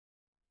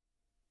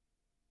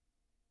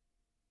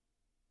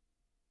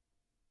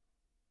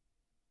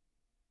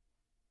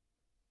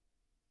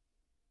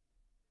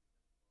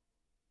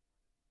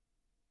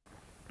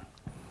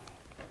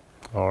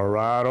All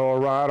right, all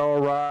right, all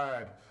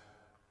right.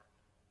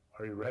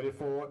 Are you ready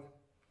for it?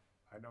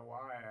 I know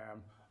I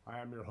am. I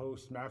am your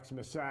host,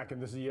 Maximus Sack,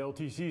 and this is the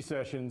LTC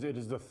Sessions. It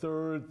is the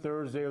third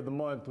Thursday of the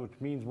month, which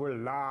means we're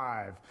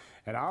live.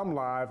 And I'm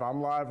live.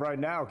 I'm live right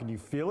now. Can you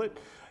feel it?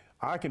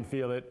 I can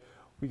feel it.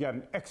 We got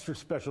an extra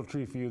special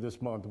treat for you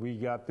this month. We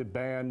got the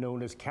band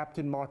known as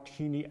Captain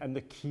Martini and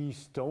the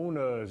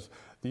Keystoners.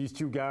 These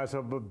two guys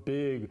have a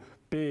big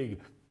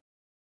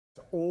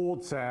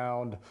old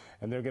sound,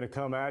 and they're going to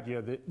come at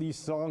you. These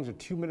songs are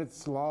 2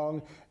 minutes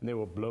long, and they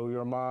will blow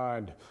your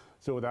mind.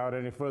 So without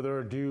any further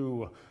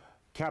ado,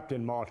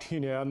 Captain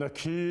Martini and the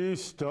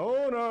Keystoners.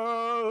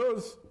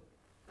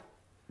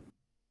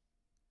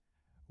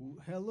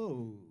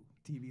 Hello,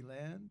 TV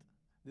land.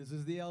 This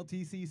is the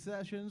LTC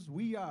Sessions.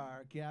 We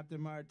are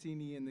Captain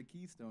Martini and the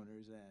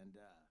Keystoners,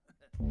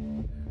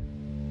 and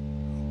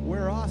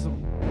we're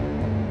awesome.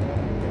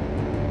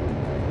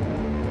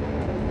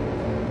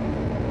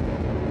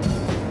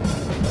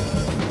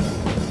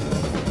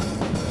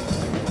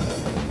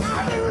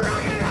 I've been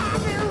rocking,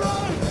 I've been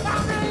rolling,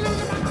 I've been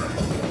losing my mind.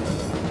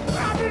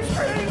 I've been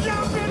strange,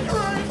 I've been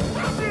crazy,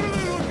 I've been a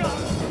little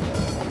dumb.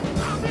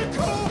 I've been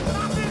cool,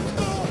 I've been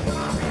cool,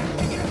 I've been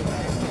thinking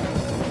things.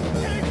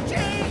 Things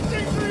change,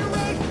 things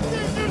rearrange,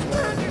 things just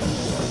burn to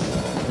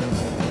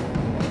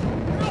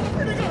It all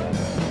pretty good.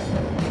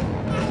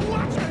 I'm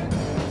watching.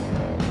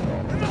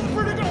 It all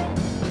pretty good.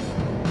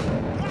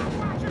 I'm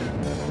watching.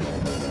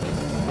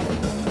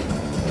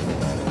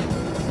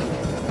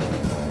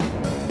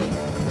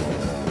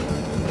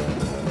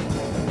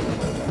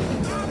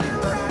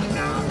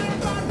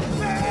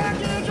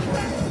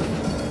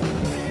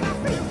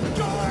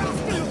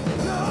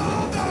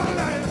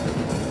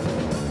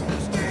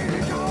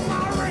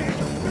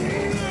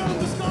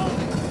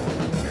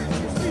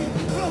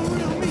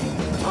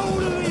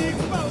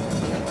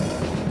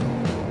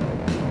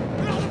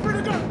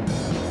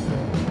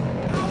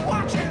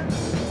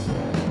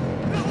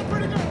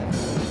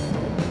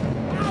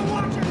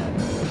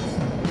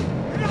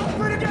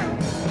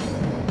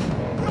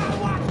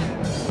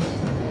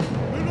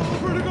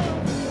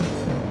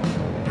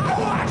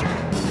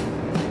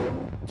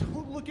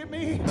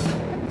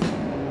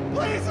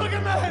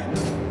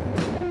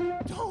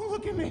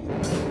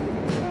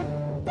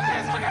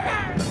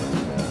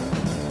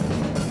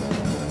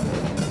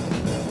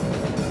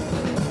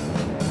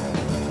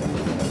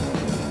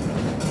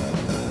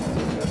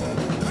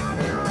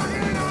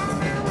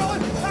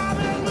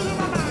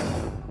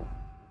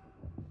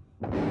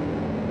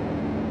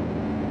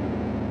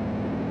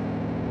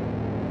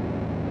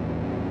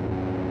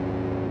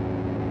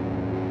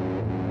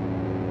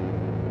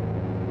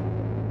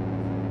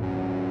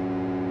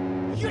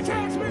 You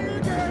text me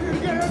again and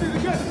again and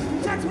again.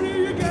 You text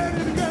me again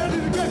and again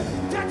and again.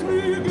 You text me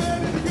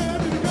again and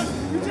again and again.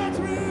 You text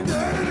me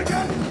again and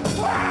again.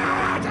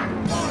 What?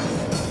 Once.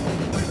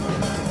 Wait for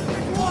that.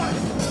 It's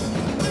once.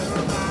 Wait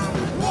for that.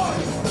 It's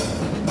once.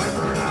 Wait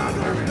for that.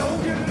 We don't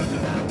get into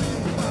that.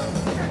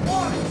 It's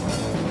once.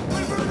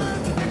 Wait for that.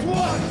 It's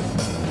once.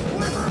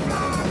 Wait for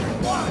that. It's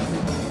once.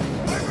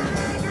 Wait for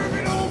that. We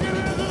don't get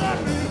into that.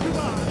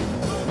 Goodbye.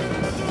 Don't get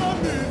into that.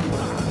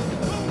 Goodbye.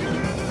 Don't get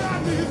into that.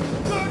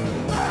 Goodbye.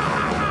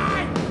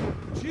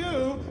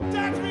 You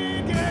text me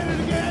again and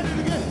again and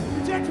again.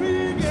 You text me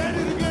again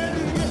and again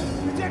and again.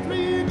 You text me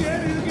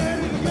again and again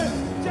and again.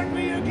 You text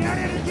me again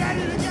and again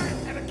and again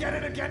and again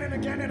and again and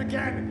again and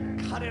again.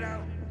 Cut it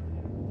out.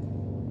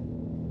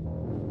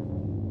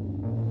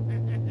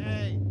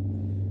 Hey.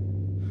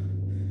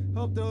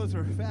 Hope those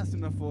were fast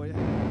enough for you.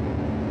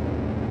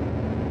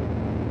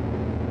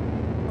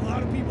 A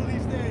lot of people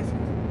these days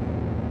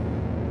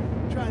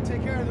trying to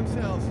take care of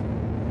themselves,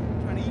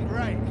 trying to eat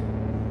right,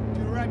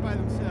 do right by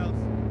themselves.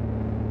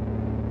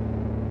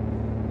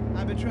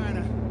 I've been trying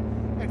to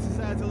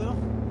exercise a little.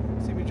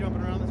 See me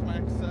jumping around, that's my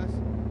exercise.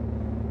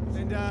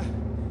 And I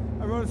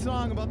wrote a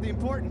song about the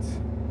importance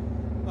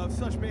of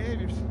such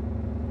behaviors.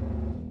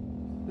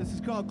 This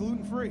is called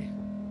Gluten Free.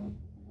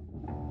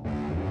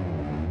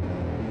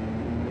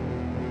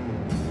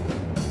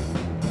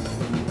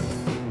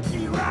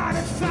 Eat right,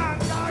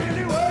 exercise, die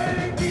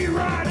anyway. Eat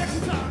right,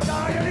 exercise,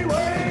 die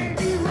anyway.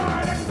 Eat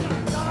right,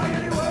 exercise, die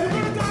anyway.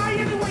 You're gonna die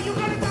anyway, you're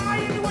gonna die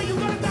anyway, you're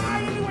gonna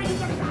die anyway, you're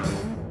gonna die.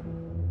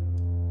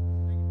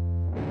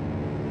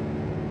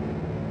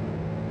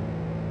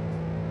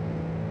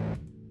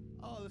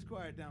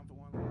 Quiet down for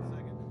 1 little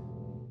second.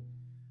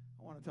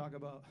 I want to talk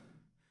about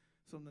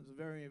something that's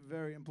very,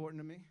 very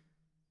important to me.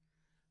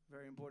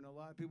 Very important to a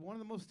lot of people. One of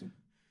the most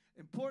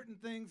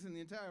important things in the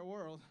entire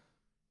world.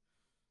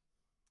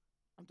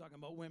 I'm talking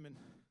about women.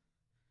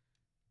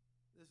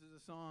 This is a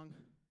song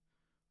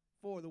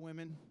for the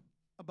women,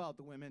 about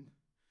the women,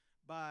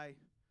 by,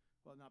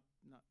 well, not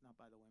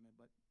by the women,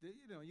 but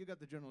you know, you got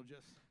the general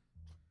gist.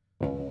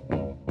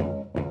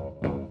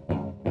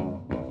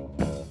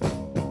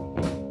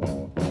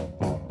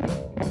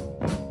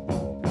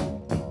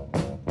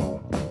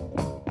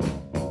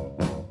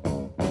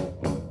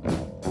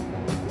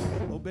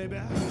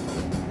 Baby,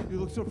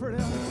 look so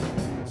pretty.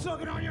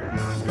 Sucking on your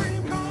ice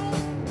cream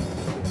cone.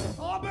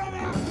 Oh, baby,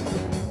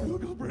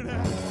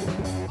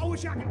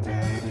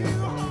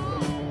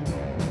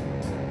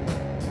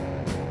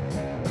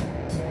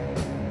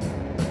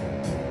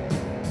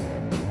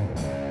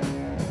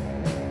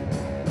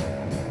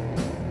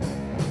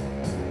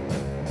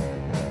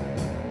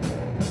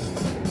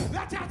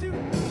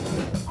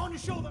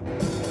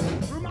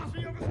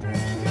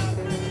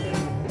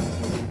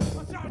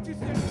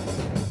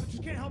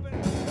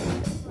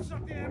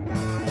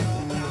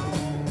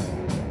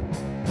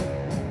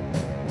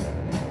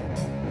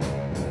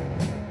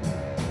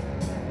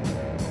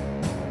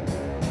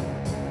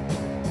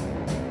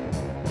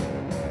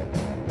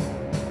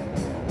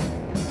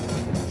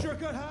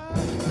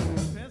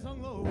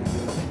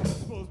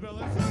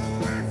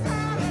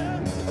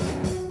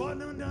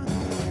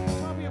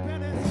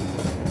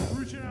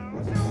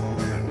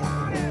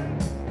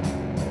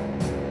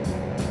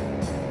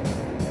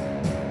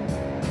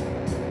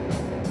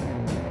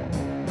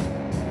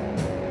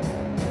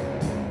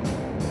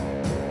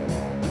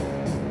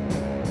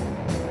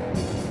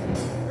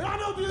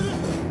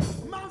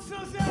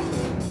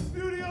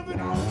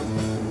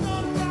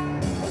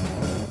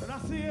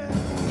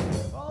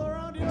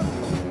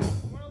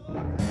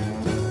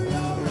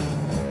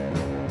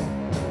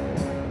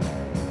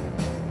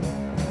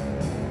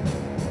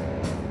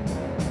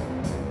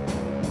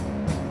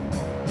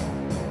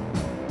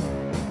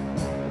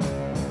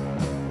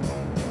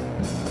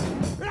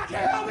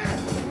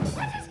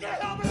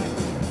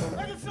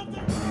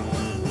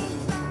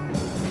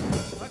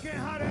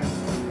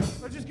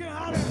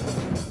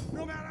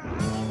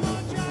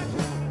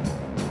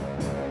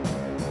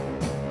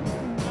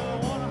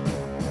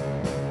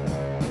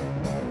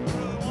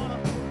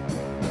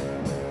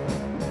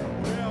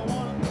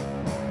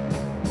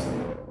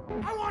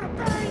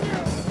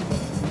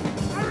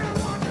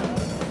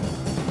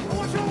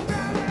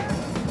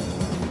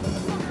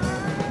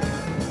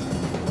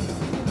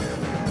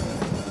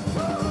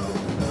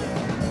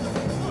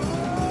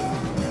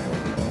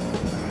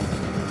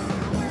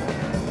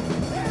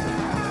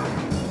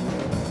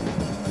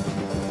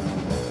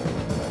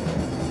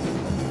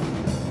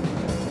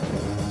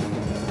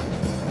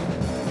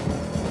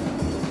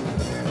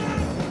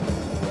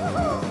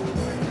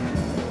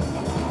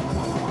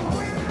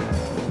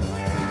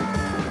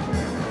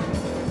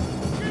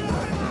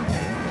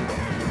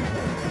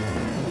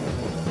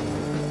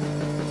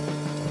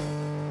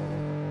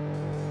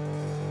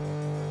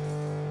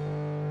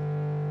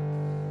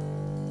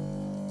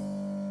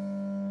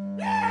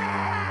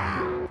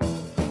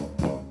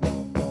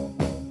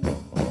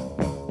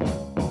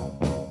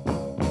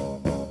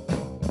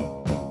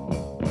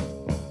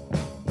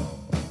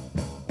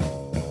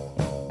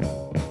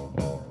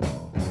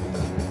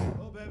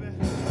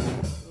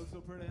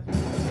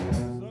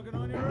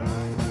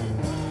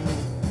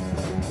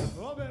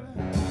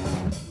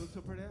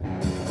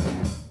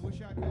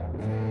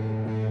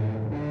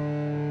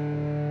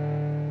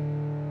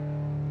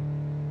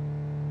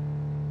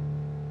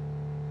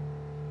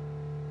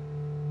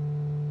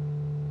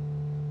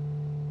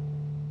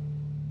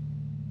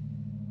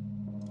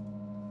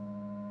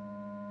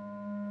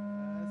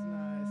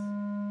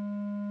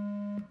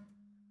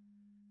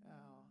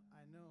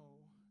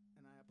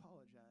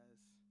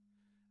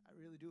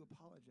 do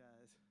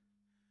apologize.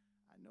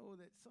 I know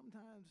that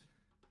sometimes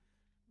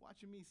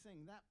watching me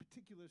sing that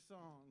particular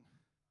song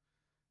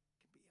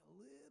can be a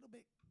little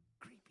bit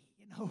creepy,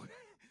 you know, just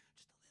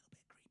a little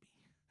bit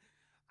creepy.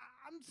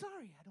 I'm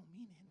sorry, I don't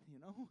mean it, you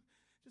know.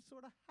 Just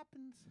sort of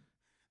happens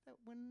that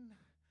when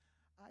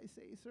I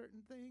say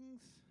certain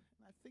things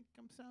and I think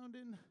I'm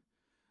sounding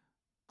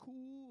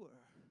cool or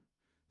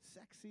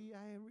sexy,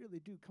 I really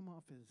do come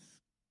off as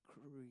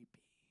creepy.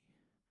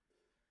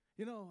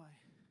 You know, I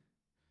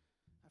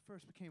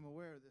first became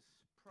aware of this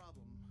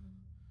problem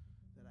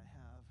that I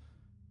have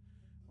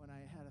when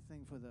I had a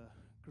thing for the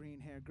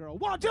green-haired girl.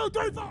 1, 2,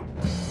 3, 4!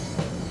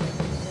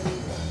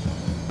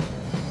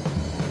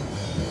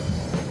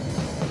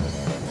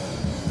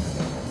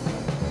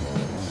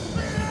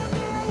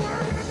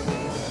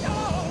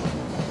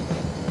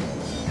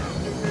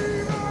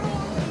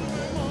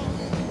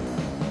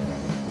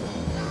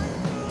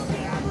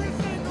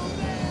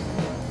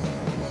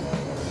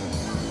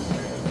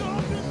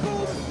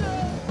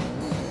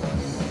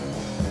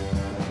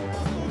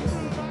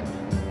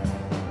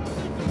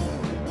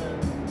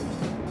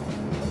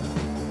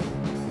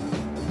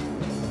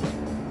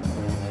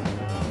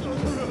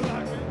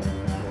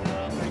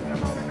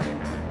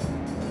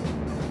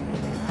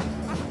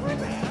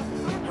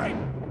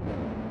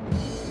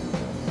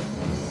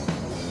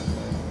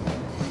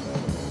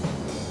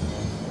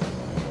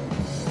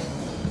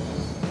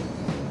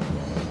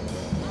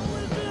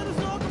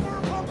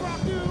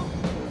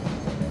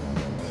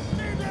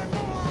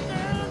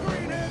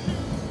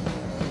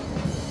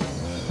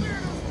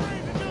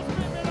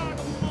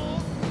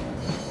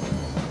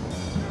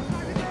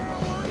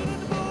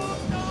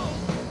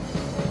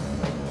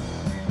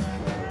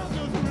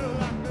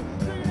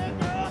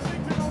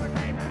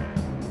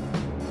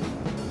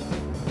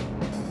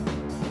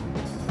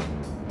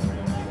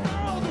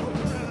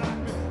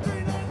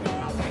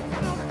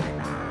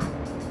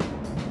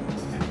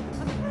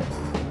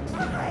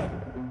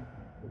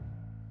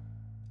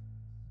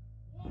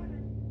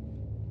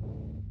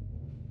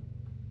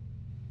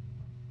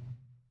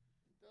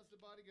 Does the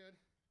body good.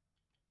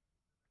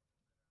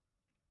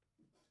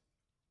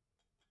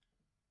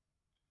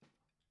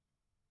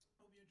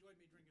 Hope you enjoyed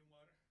me drinking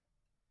water.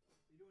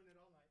 Be doing it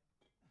all night.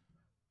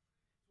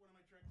 It's one of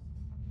my tricks.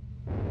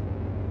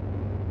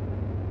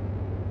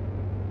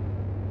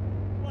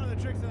 One of the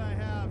tricks that I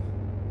have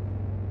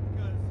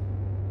because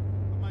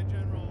of my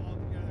general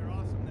altogether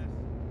awesomeness.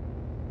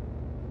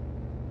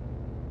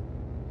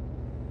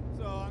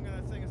 So I'm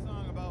going to sing a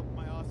song about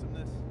my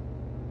awesomeness.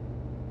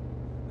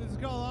 This is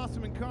called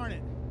Awesome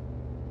Incarnate.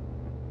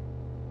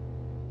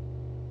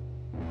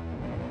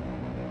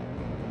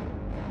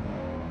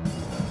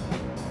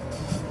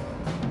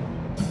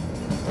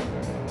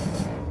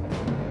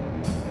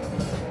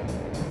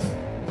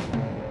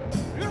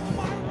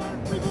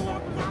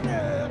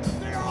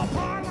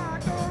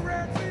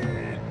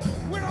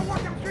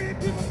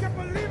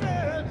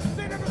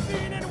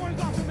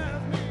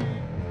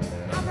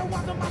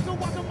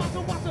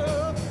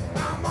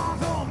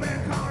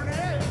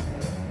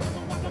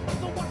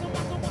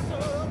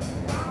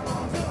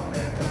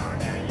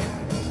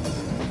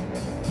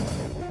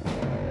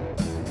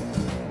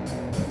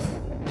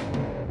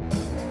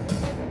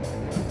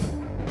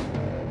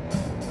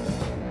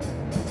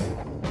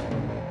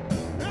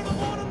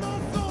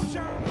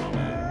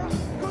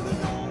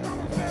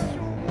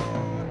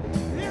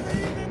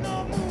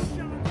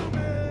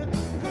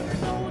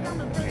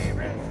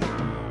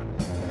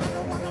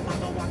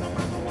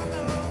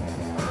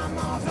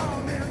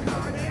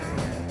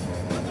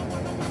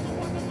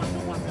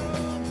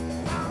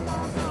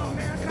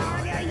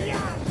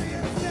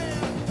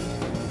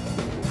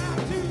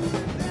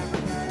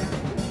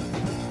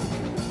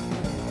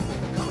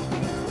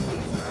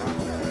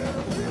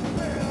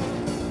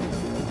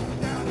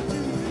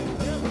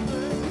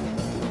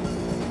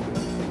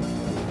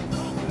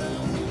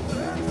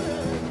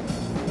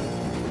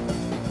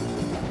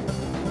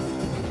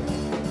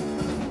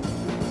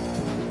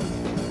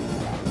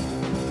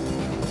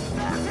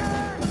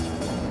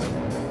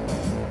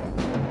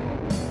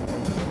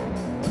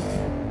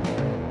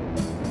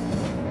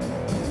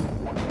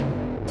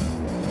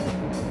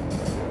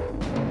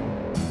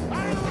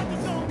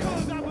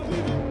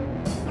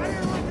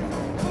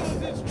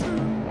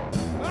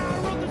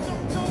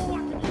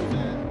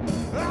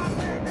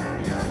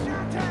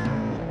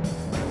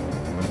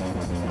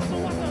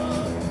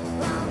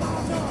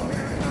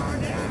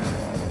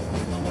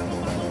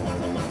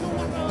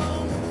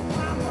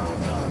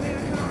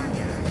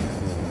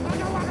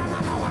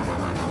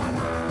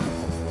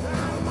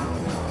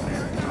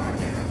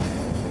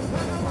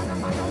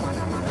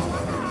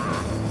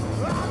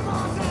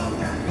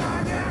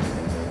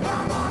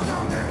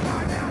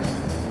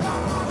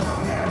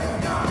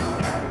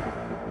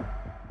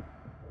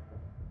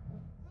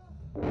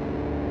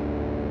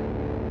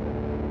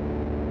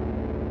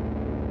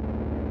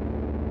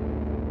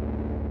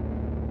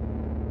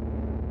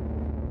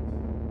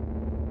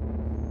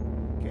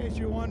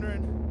 You're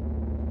wondering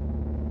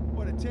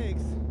what it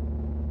takes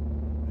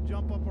to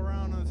jump up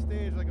around on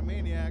stage like a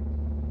maniac,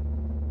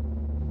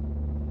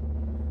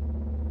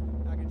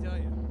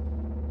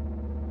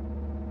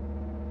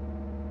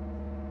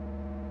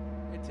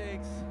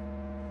 likes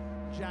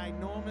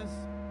ginormous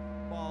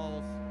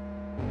balls.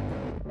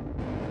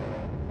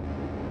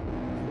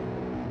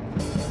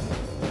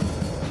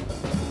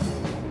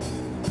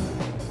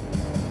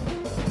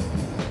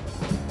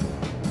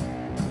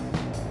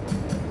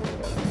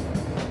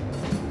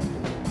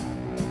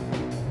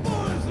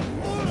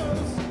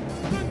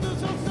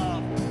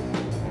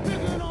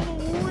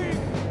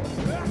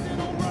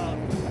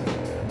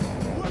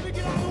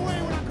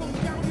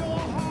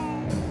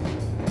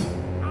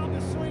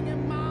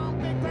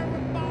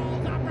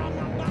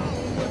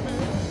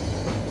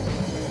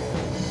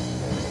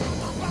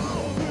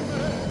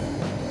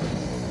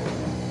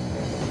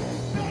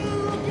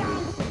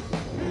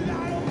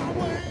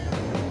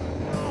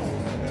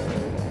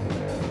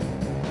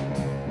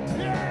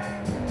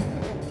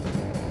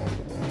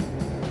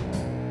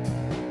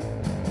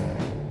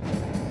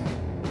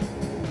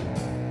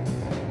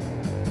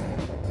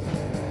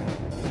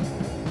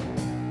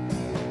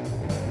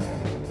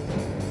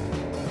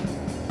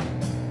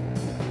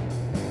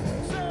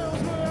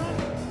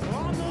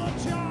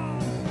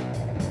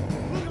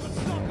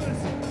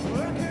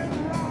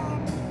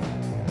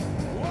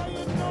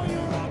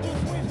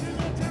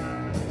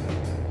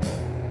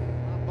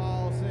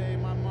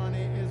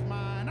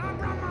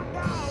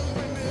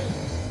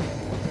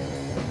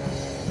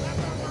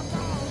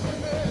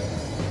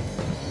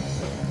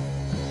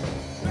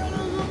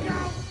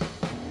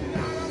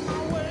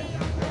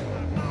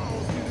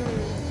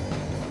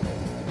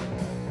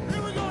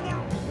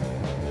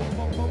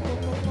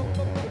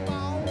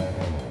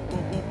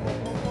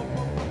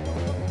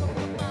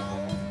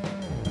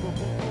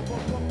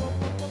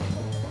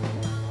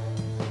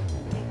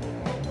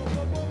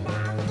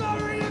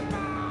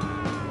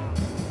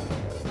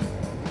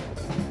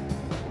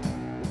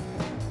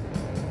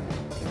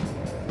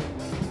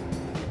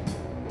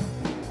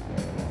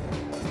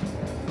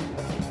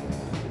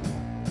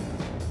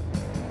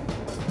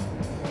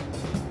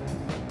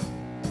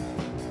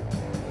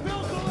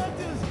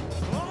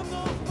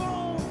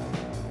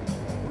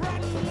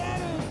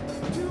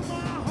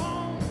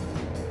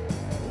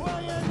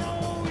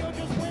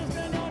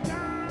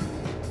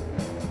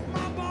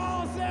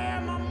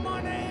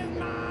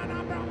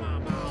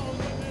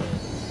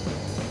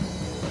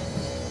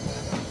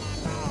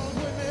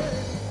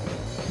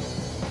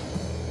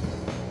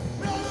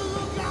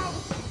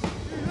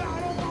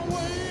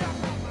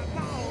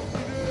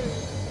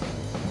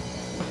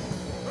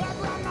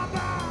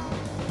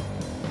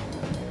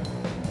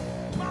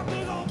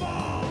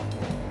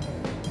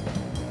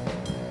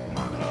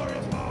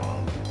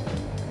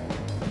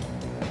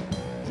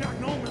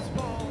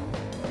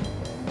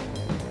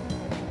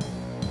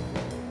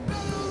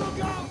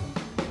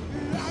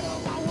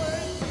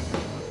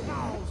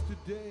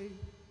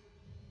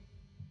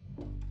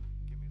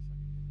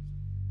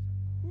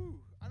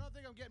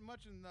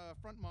 Much in the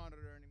front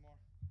monitor anymore.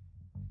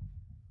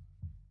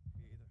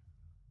 Me either.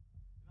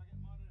 You're not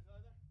getting monitors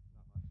either? Not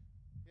much.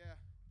 Yeah.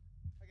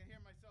 I can hear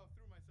myself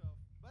through myself.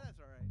 But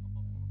that's all right.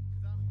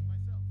 Because I'm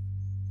myself.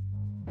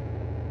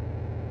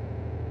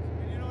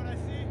 And you know what I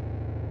see?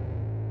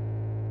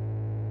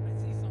 I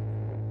see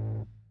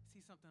something. I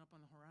see something up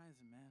on the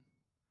horizon, man.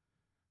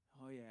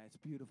 Oh, yeah.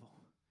 It's beautiful.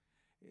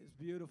 It's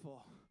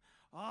beautiful.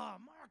 Ah,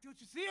 Mark, don't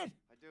you see it?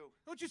 I do.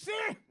 Don't you see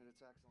it? And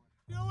it's excellent.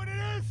 You know what it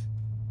is?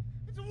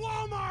 It's a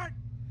Walmart!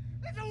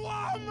 It's a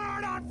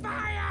Walmart on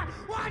fire!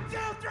 1, 2,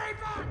 3,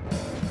 4!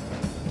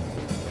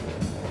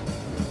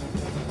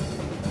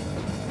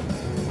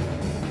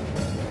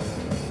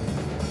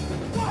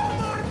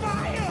 Walmart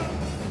fire!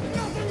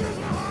 Nothing is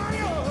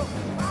higher!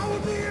 I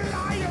would be a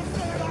liar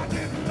said I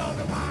didn't love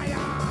the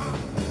fire!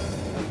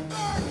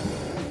 Burn!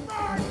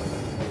 Burn!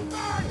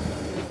 Burn!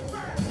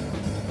 Burn!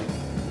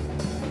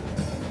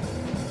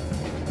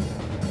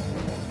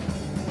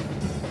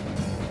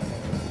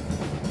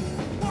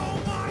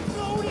 Walmart's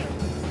loaded!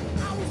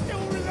 I was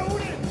still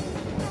reloaded!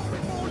 Don't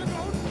reload the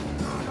load!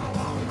 I know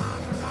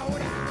Walmart's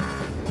loaded!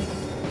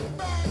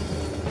 Burn!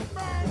 Burn!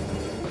 Burn!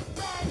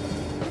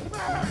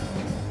 Burn!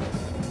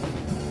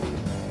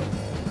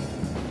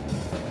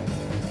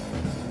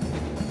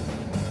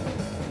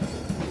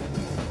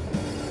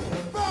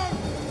 Burn!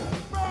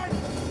 Burn!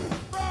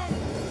 Burn!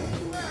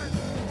 Burn!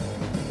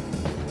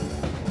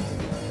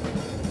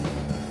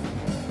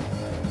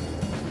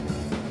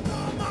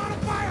 Walmart on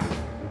fire!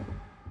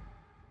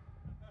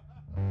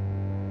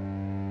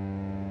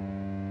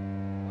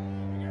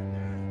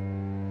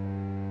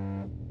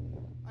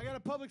 I got a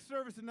public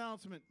service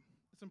announcement.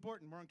 It's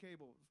important. We're on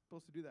cable. We're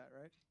supposed to do that,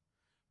 right?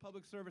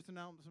 Public service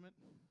announcement,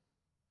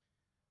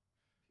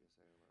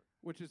 PSA alert.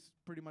 which is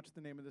pretty much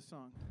the name of this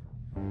song.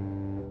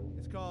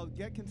 It's called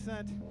Get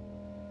Consent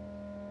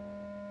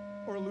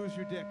or Lose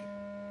Your Dick.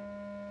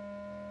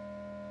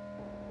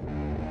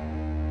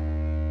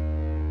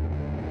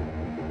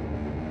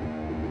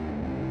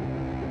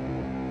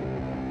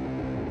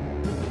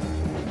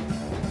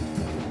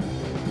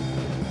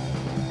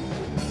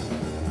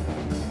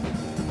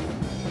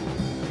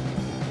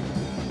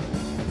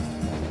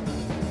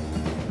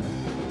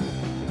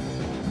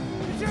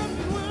 It's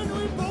ended when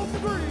we both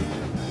agree.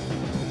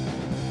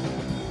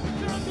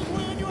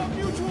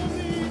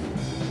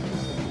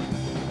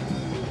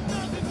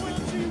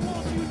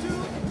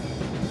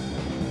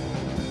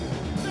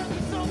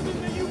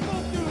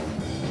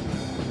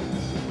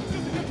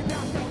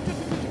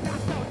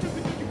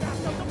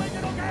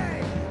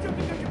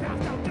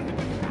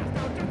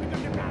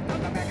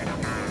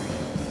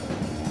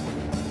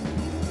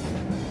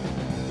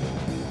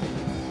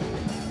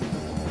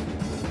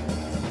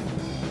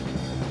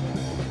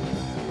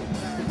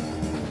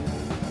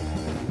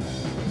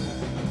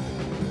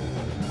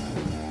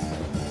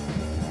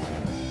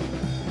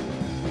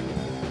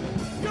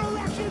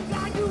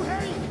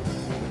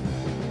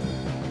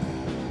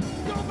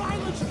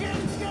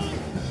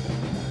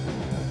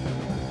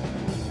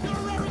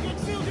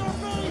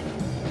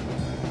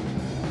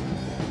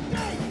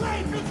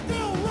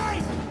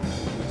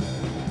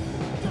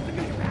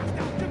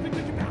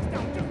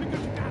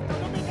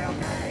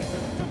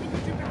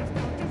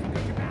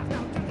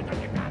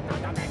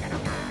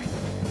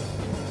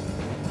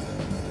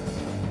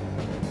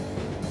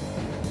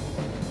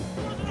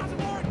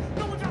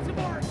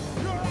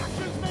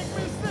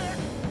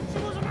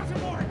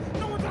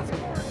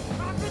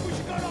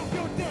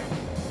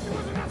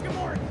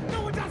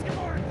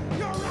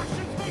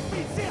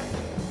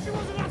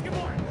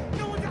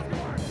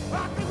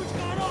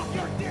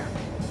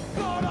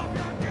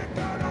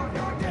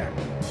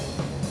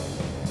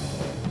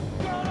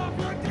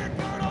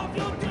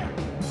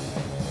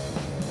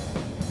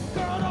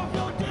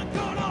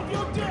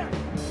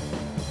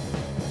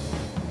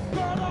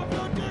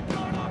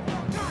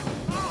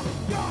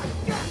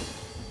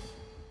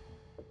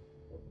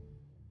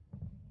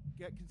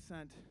 get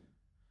consent,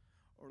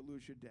 or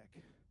lose your dick.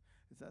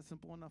 Is that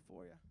simple enough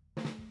for you?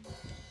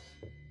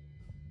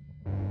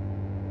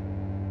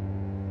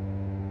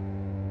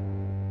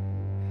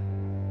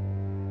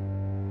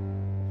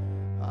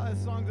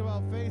 This song's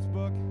about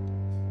Facebook,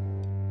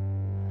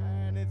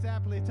 and it's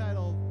aptly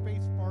titled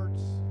Face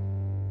Farts.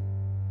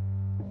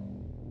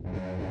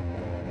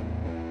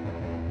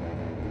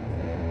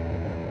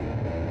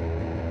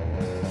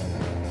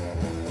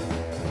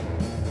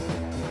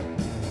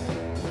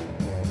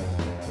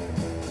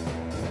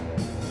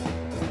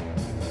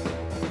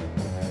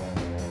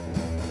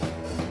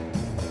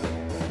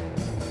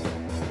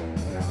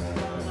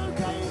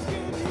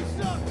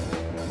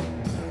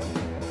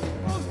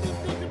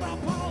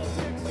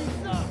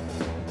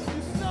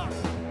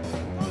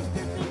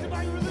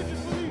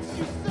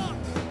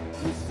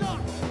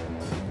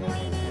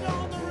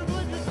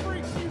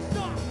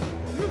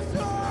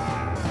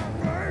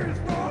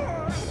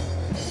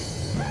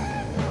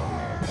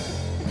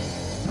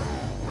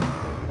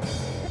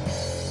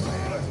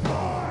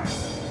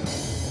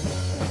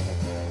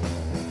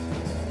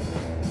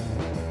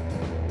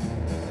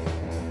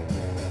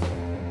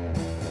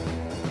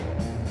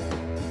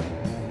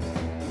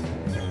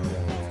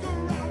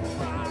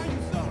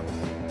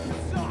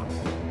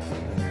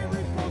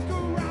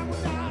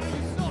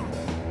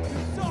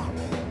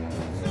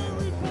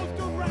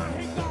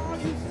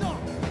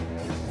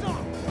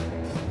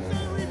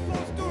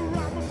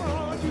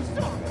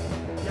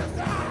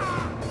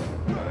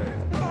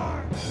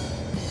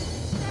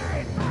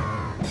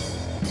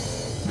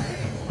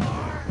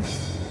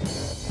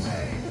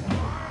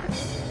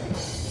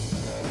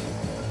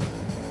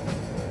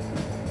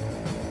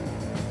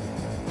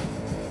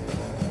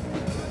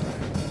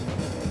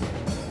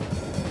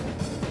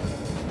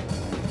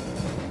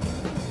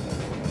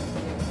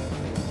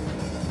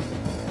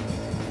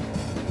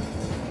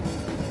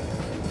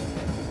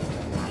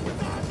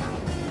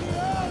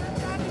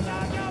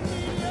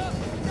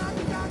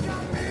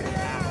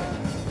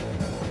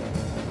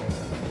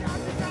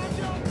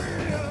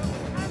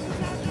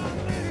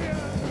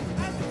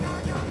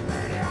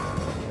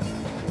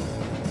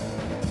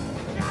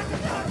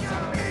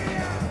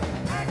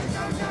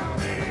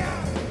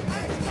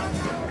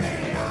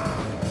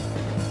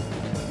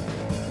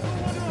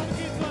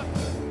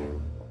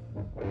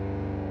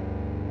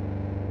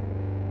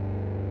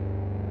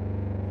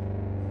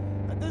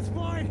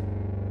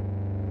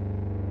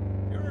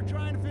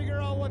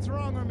 What's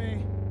wrong with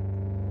me?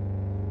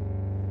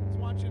 Just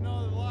want you to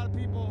know that a lot of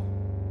people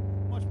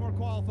much more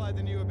qualified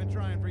than you have been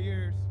trying for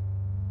years.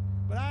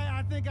 But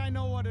I think I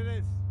know what it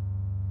is.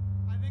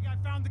 I think I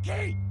found the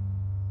key.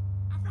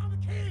 I found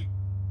the key.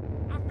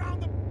 I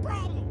found the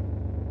problem.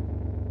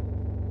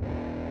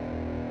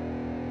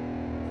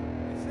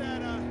 He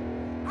said,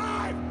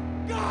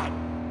 I've got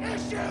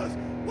issues.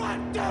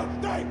 1, 2,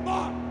 3,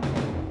 4.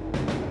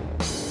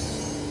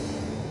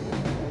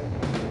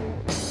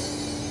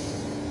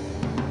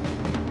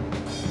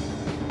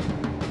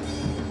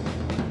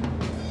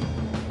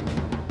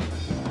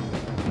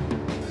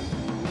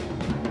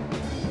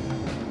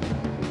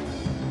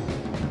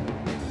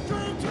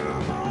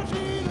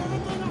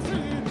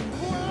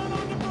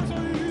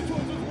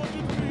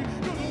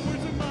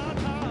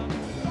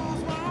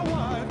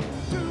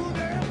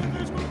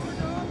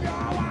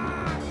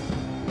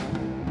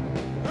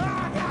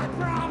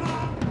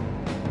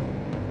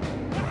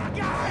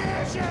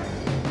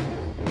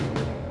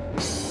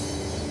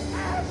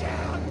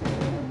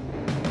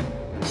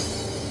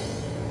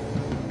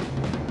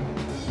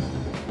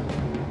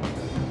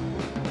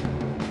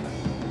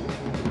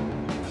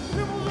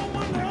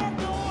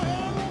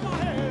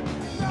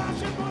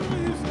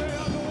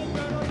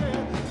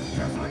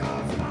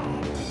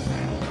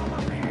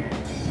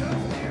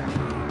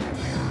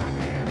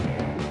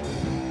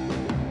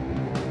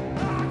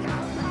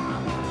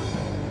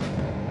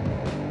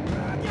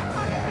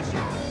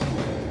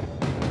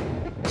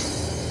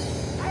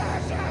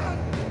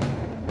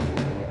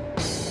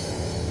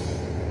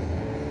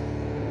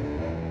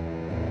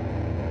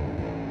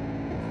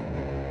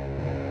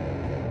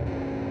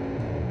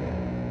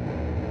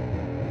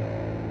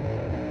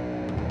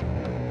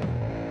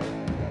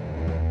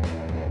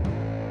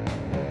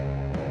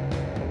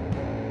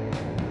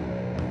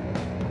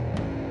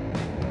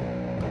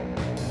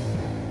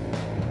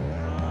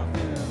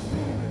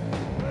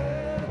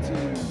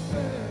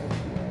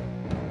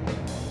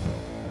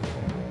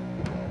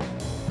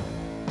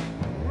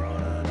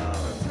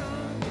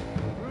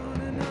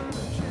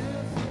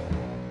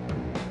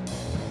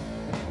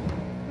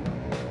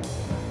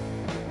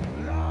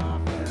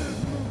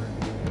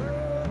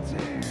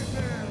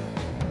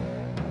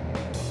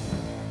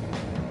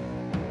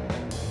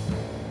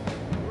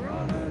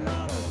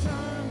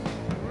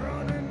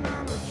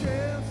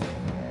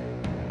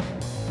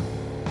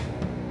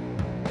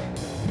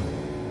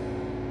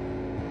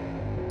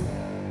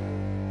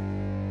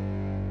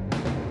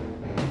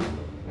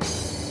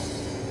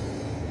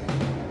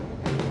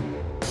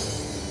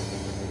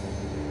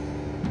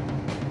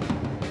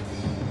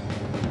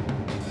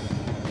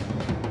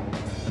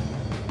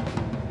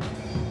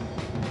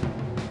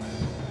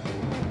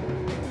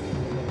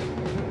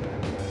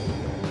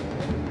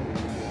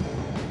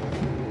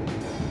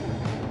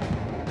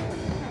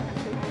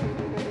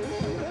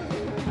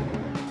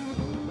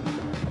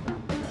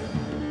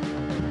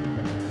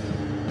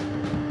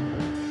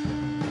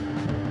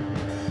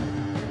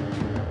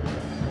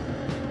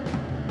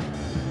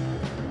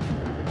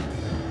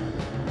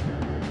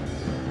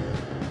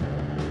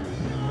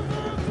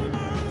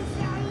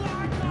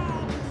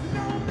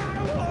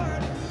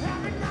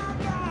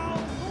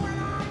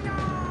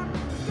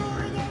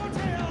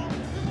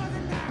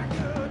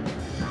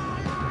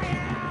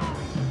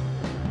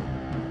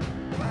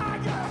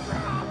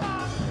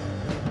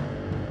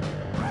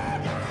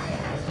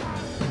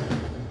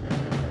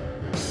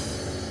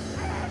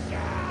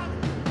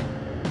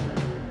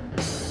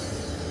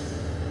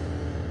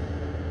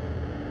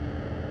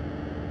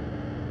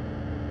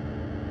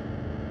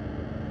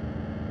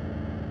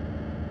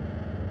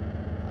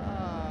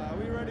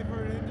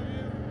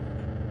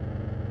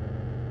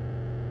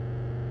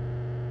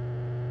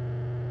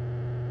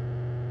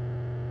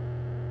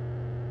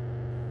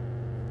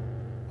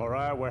 All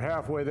right, we're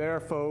halfway there,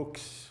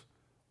 folks.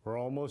 We're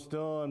almost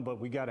done, but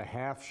we got a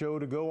half show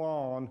to go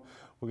on.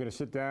 We're gonna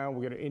sit down,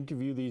 we're gonna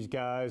interview these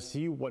guys,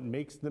 see what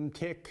makes them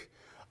tick.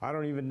 I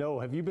don't even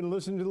know. Have you been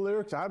listening to the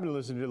lyrics? I've been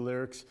listening to the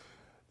lyrics.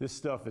 This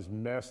stuff is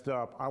messed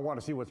up. I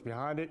wanna see what's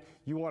behind it.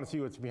 You wanna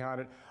see what's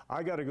behind it.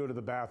 I gotta go to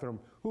the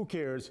bathroom. Who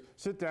cares?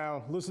 Sit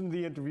down, listen to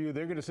the interview.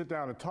 They're gonna sit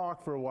down and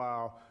talk for a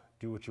while.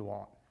 Do what you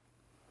want.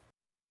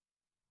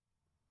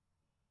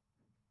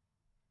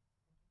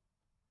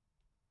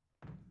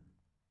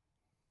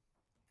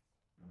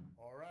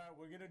 All right,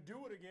 we're gonna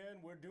do it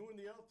again. We're doing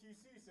the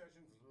LTC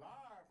sessions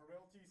live from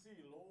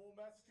LTC, Lowell,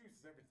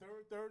 Massachusetts, every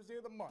third Thursday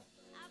of the month.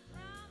 I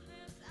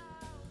promise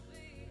I'll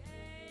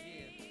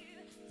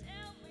behave.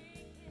 Tell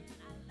me,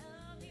 can I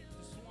love you?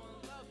 Just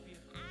wanna love you.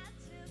 I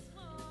just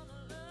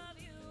wanna love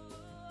you.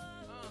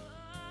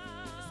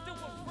 Let's do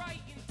it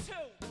right in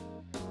two.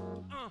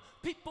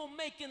 People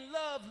making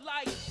love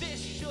like this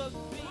should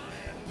be.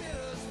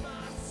 Here's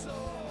my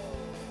soul.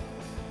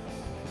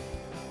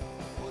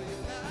 For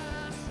your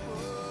last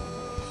word.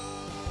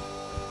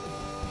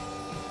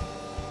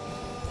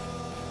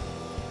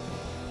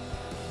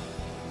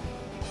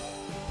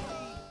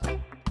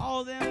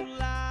 All them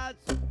lies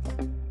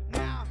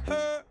now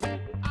hurt,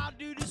 I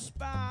do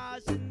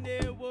despise, and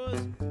there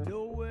was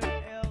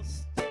nowhere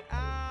else that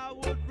I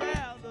would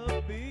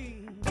rather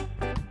be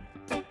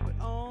but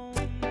on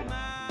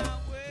my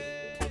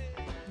way.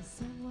 The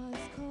sun was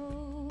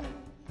cold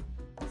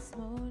this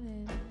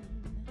morning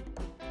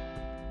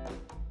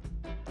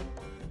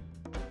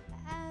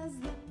as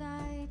the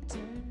night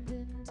turned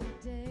into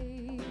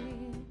day,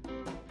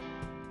 and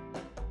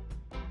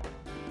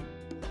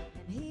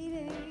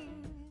heating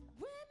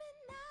women,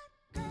 not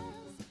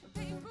girls.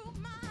 They rule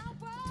my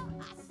world.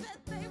 I said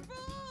they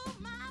rule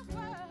my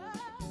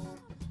world.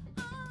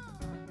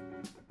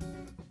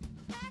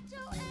 At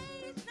your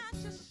age, not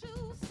your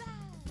shoe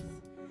size,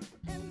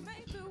 and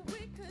maybe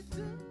we could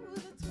do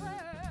the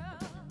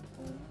twirl.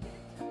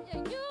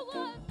 Yeah, you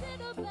wanted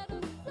a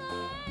better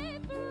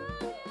side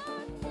from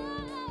yourself.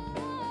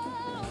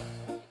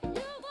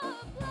 You want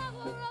a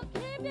flower, I'll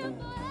keep you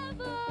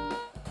forever.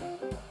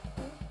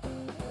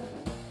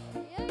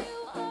 Yeah, you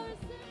are a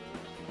sinner.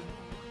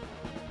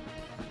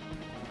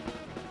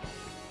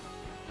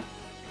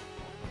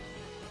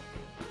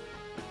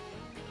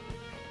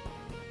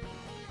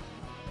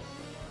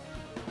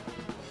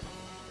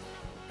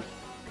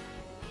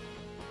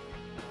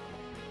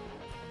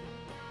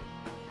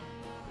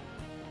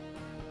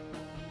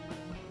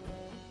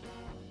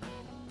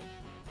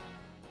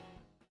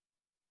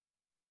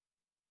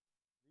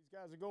 These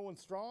guys are going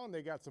strong.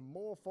 They got some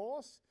more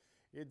force.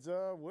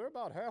 We're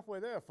about halfway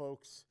there,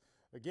 folks.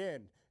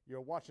 Again,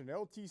 you're watching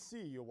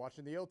LTC. You're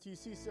watching the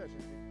LTC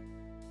session.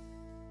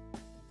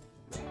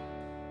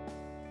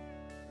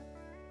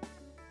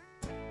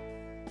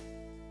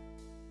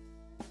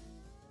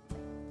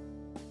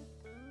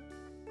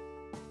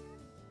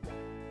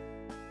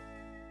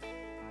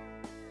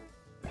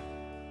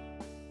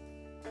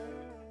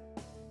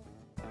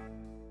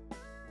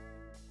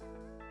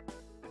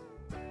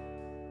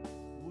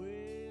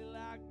 Well,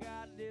 I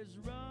got this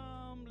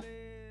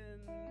rumbling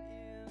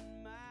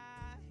in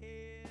my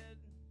head,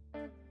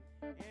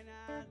 and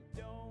I don't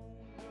know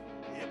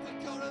if we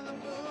go to the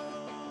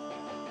moon.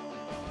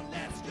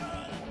 Let's go to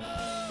the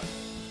moon.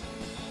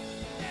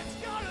 Let's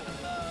go to the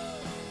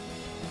moon.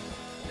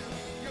 Here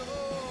we go.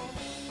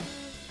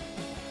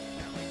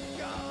 Here we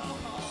go.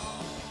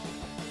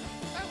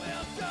 And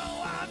we'll go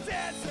out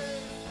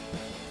dancing.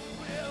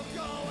 We'll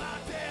go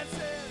out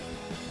dancing.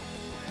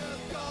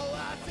 We'll go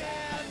out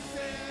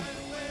dancing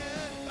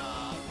with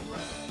our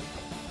friends.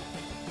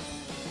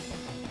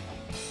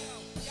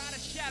 Gotta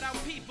shout out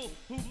people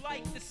who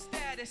like the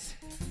status.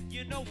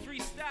 You know,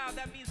 freestyle,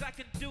 that means I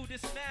can do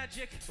this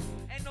magic.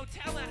 Ain't no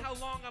telling how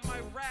long I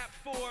might rap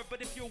for,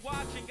 but if you're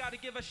watching, gotta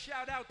give a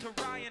shout out to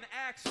Ryan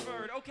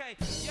Axford. Okay,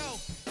 yo,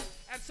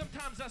 and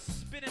sometimes I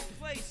spin in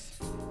place.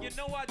 You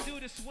know I do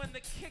this when the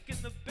kick and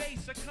the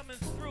bass are coming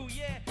through.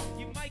 Yeah,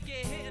 you might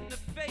get hit in the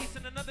face,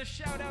 and another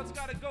shout out's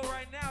gotta go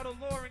right now to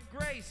Lauren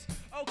Grace.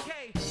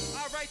 Okay,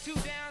 I'll write you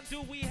down.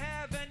 Do we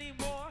have any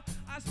more?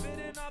 I spit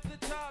it off the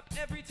top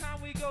every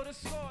time we go to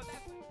score.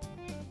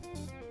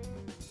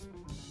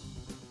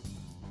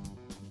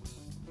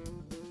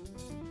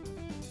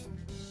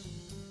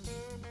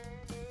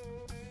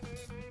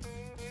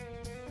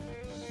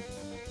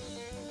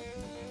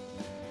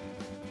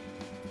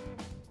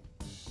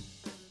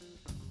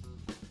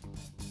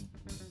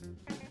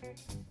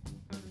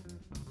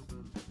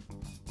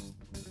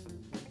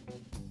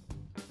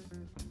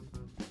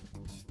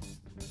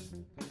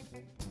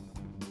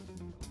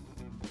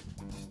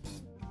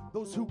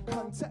 Those who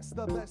contest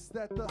the best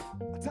at the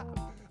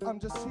top. I'm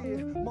just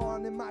here,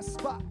 mon in my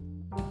spot.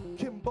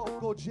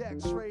 Kimbo, Jack,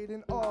 straight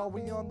and all.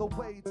 We on the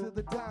way to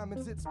the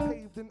diamonds, it's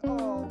paved and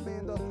all.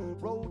 Man, the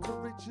road to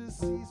riches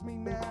sees me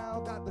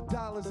now. Got the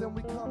dollars and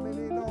we coming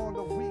in on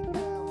the week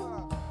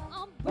now, huh?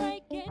 I'm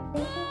breaking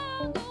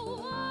down the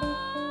walls.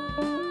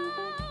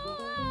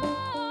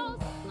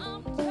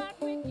 I'm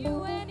trapped with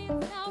you and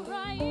it's not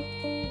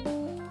right.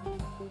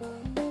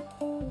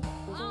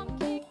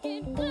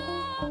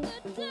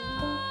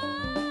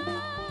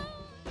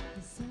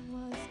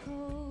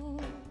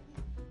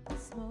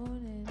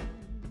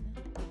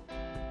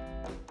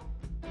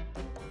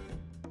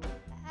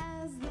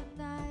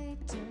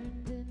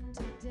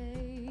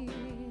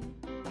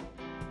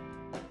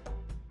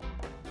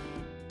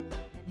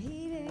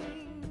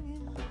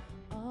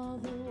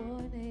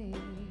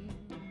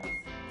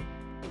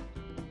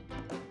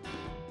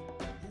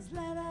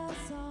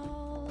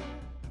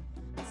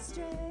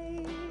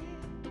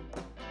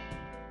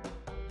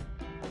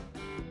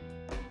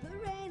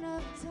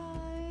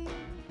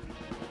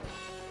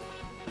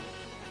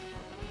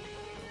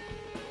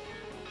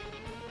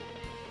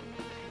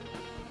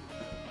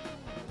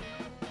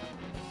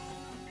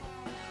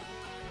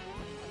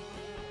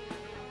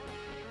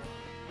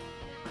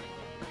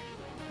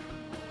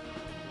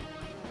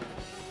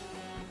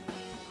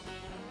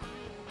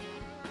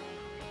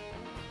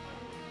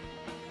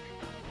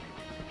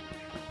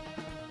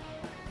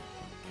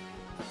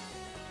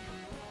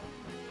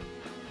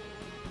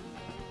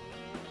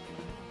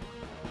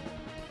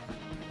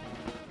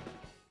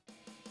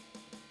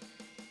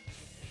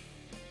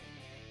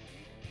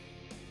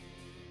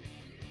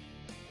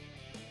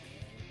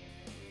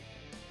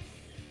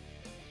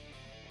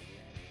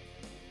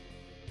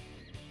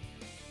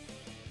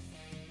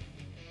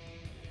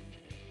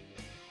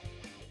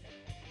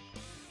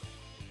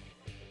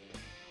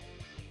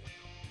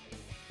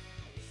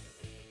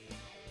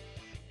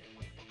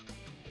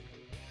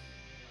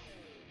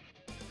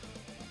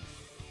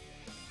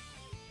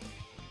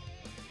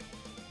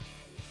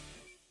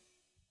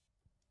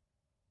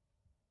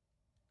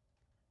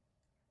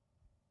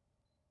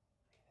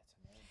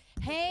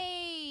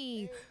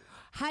 Hey,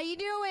 how you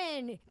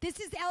doing? This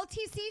is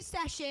LTC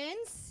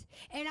Sessions,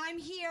 and I'm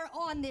here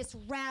on this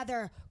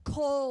rather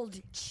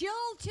cold, chill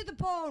to the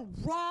bone,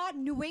 raw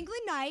New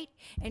England night,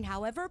 and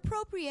however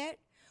appropriate,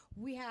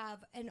 we have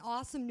an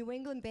awesome New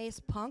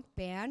England-based punk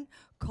band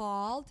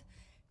called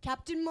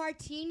Captain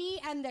Martini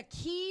and the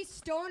Key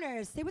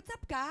Stoners. Say what's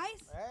up, guys.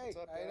 Hey,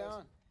 up, how you guys?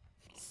 doing?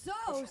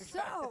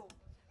 So,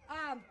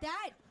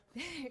 that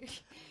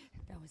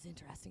that was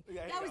interesting.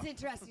 Yeah, that you was know.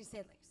 interesting,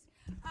 Sid Leaks.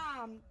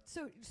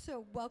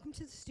 So welcome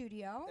to the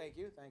studio. Thank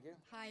you.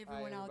 Hi,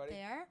 everyone out everybody.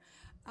 there.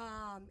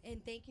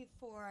 And thank you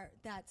for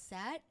that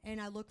set.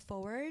 And I look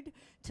forward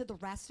to the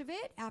rest of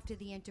it after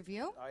the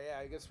interview. Oh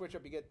yeah, you get switch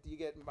up. You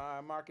get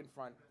Mark in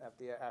front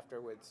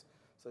afterwards.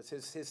 So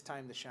it's his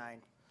time to shine.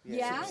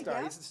 Yeah, superstar.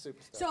 yeah. He's the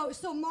superstar.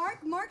 So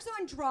Mark's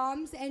on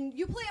drums, and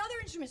you play other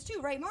instruments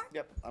too, right, Mark?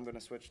 Yep, I'm gonna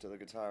switch to the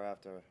guitar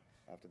after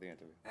the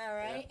interview. All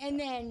right. Yeah. And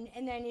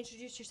then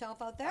introduce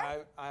yourself out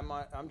there.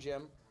 I'm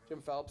Jim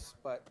Phelps,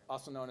 but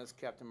also known as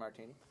Captain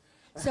Martini.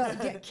 So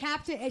yeah,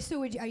 Captain.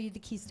 So are you the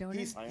Key Stoner?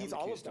 I am He's the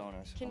all Key of them.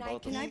 Stoners. Can I'm I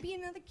both can of I them. be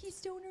another Key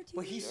Stoner too?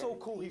 But he's so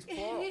cool. He's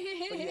plural.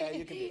 But yeah,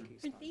 you can be a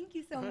Keystone. Thank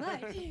you so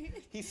much.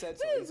 He said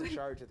so. He's in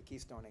charge of the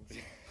Keystoning.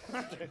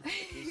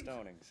 Key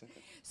Stonings.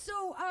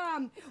 So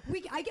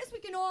I guess we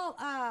can all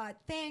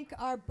thank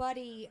our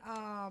buddy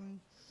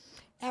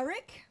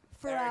Eric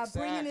for Eric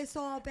bringing Sack. us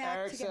all back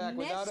Eric together. Sack,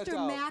 without a Mr.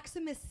 doubt.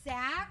 Maximus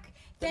Sack.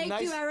 The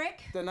Thank you,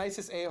 Eric. The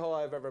nicest a-hole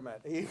I've ever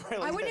met. He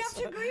really I would is. have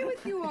to agree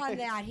with you on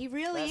that. He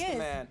really That's is. the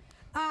man.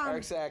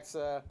 Eric Sack's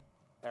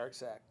Eric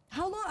Sack.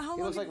 How long? How He long?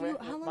 looks like have you,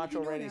 how long have Macho you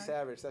known Randy Eric?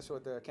 Savage. That's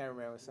what the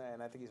cameraman was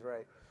saying. I think he's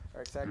right.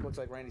 Eric Sack looks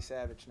like Randy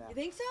Savage now. You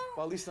think so?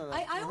 Well, at least on the.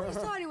 I always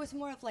thought it was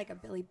more of like a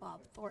Billy Bob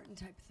Thornton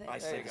type of thing. I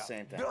There say you the go.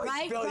 same thing. Billy-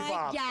 Right, Billy right,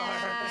 Bob.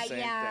 yeah, The same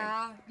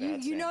yeah. thing. You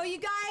That's know, it. you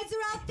guys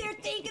are out there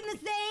thinking the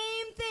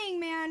same thing,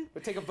 man.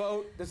 But take a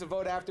vote. There's a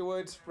vote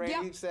afterwards. Randy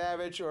Yep.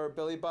 Savage or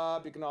Billy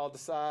Bob. You can all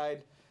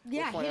decide.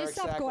 Yeah, which one hit Eric us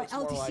up. Sack Go on looks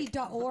more like.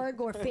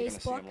 LTC.org or You're gonna see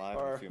Facebook. him live in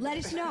a Or- few Let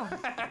minutes. us know.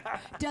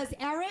 Does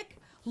Eric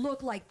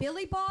look like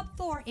Billy Bob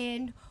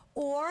Thornton,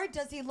 or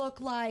does he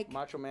look like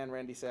Macho Man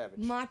Randy Savage.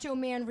 Macho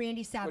Man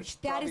Randy Savage?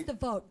 Which That is probably- the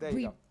vote. There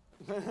you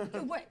go.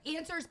 What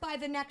answers by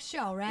the next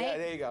show, right? Yeah,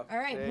 there you go. All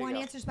right, There you one go.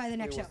 answers by the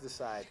next You show. will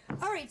decide.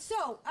 All right,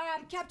 so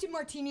Captain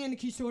Martini and the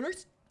Key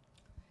Stoners,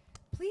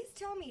 please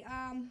tell me,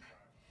 how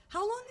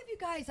long have you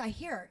guys? I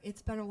hear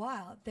it's been a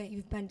while that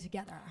you've been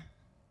together.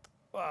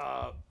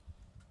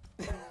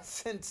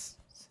 Since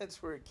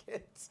we were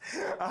kids,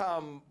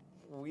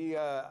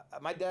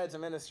 my dad's a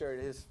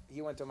minister.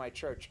 He went to my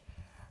church,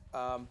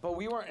 but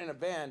we weren't in a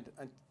band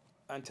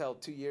until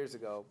 2 years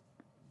ago.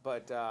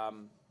 But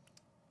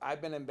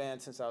I've been in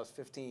band since I was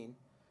 15,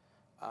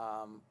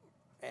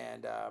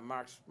 and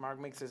Mark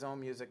makes his own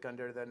music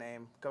under the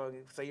name. Go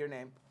say your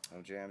name.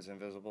 MJM's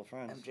Invisible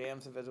Friends.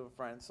 MJM's Invisible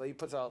Friends. So he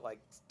puts out like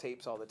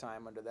tapes all the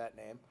time under that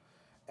name.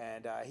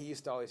 And he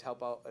used to always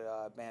help out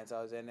bands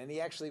I was in. And he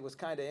actually was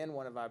kind of in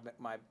one of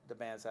the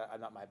bands,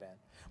 not my band,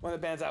 one of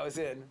the bands I was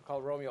in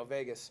called Romeo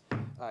Vegas.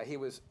 He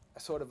was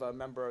sort of a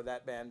member of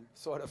that band,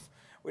 sort of.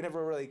 We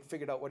never really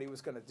figured out what he was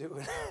going to do.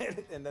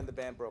 And then the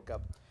band broke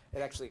up. It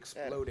actually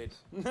exploded.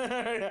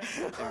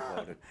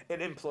 Imploded. It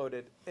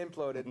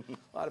imploded.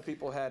 A lot of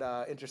people had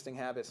interesting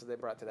habits that they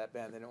brought to that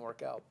band. They didn't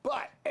work out.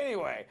 But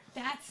anyway,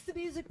 That's the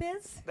music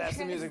biz. That's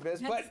the music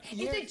biz, That's- but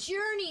it's a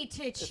journey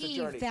to a achieve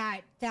journey.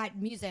 that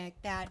music,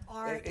 that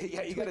art.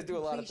 yeah, you to got to its do a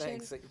lot of completion.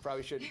 things that you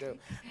probably shouldn't do.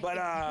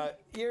 But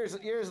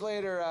years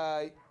later,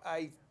 I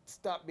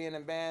stopped being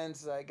in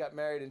bands. I got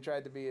married and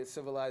tried to be a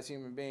civilized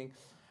human being,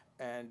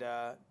 and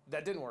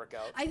that didn't work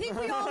out. I think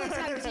we all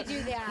attempt to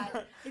do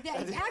that.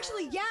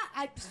 Actually, yeah,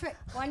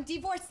 one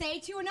divorcee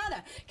to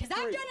another. Because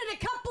I've Three. done it a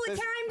couple of This-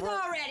 times we're-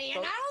 already,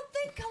 and I don't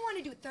think I want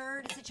to do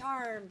third as a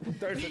charm.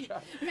 There's a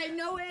try. Like,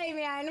 no way,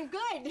 man. I'm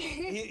good.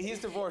 He's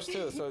divorced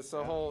too, so it's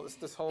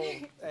this whole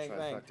thing.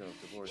 Trifecta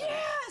of divorce.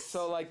 Yes.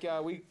 So like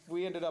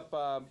we ended up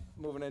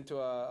moving into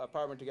an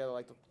apartment together,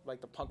 like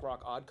the punk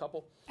rock odd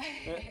couple,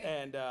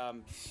 and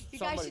You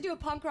guys should do a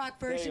punk rock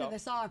version you of go. the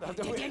song. I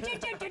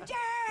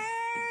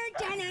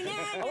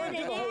want to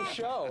do the whole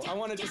show. I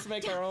want to just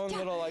make our own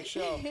little like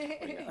show.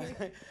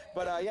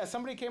 But yeah,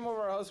 somebody came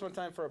over our house one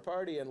time for a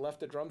party and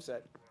left a drum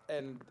set.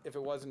 And if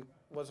it wasn't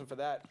for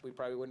that, we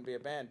probably wouldn't be a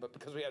band. But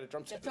because we had a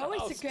drum set, That's in the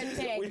always a house, good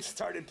thing. we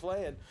started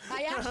playing.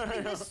 I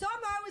actually, this summer,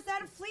 I was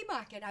at a flea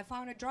market. I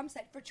found a drum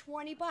set for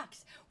 $20.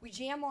 We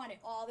jam on it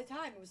all the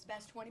time. It was the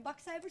best $20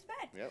 I ever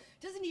spent. Yep.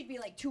 Doesn't need to be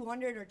like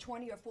 200 or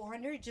 20 or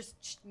 400.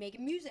 Just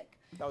making music.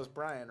 That was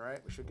Brian, right?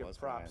 We should give Was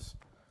props.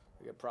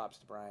 We give props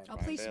to Brian. I'll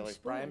play some Bailey.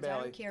 spoons. Brian I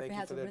Bailey, don't care if thank it you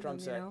has for a the rhythm, drum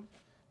you set know.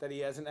 that he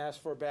hasn't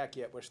asked for back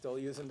yet. We're still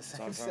using the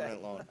same on set.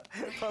 permanent loan.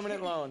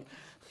 Permanent loan.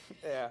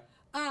 Yeah.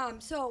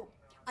 So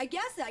I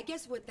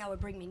guess what that would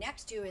bring me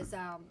next to is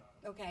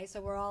okay.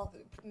 So we're all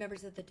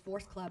members of the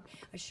Divorce Club.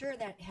 I'm sure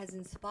that has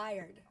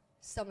inspired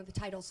some of the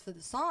titles for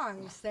the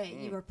songs that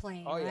you were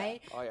playing, Oh, yeah.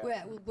 right? Oh,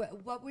 yeah.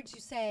 What would you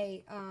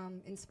say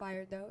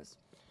inspired those?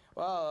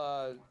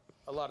 Well,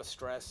 a lot of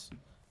stress.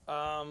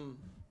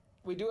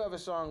 We do have a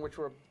song which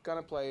we're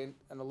gonna play in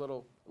a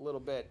little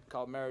bit called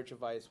called Marriage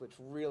Advice, which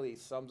really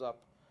sums up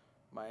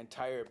my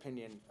entire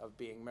opinion of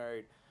being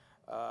married.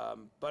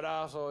 But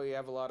also, you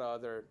have a lot of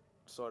other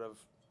sort of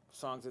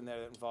songs in there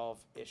that involve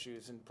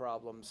issues and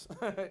problems.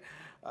 What about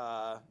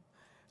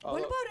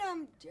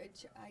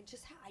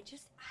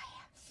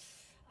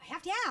I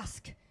have to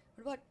ask.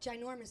 What about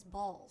ginormous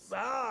balls?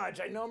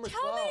 Ginormous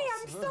Tell balls. me,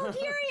 I'm so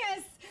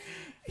curious.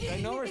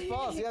 Ginormous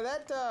balls. Yeah,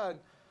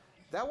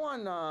 that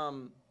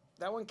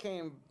one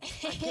came. I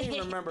can't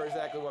even remember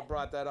exactly what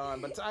brought that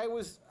on, but I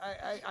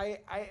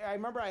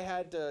remember I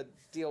had to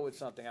deal with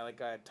something. I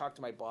talked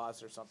to my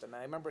boss or something. And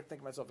I remember thinking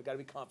to myself, you got to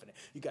be confident.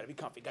 You got to be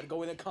confident. You got to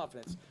go in with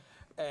confidence.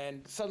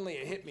 And suddenly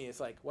it hit me. It's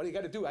like, what do you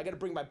got to do? I got to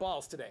bring my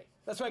balls today.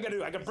 That's what I got to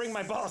do. I got to bring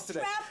my balls today.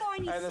 Strap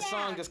on your And the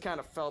song sack. just kind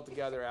of fell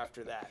together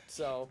after that.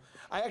 So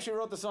I actually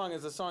wrote the song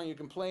as a song you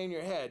can play in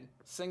your head,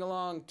 sing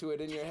along to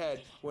it in your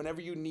head whenever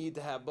you need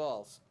to have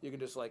balls. You can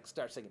just like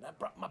start singing, I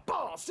brought my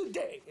balls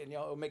today, and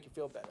it'll make you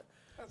feel better.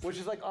 Which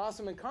is like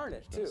Awesome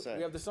Incarnate too.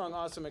 We have the song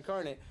Awesome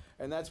Incarnate,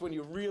 and that's when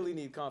you really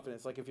need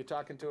confidence. Like if you're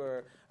talking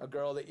to a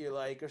girl that you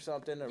like or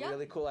something, a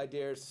really cool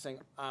idea is to sing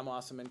I'm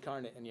Awesome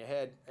Incarnate in your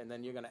head, and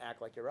then you're gonna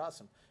act like you're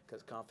awesome,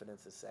 because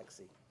confidence is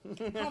sexy.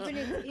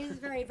 Confidence is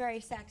very, very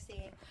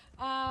sexy.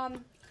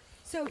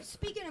 So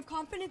speaking of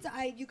confidence,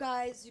 you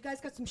guys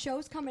got some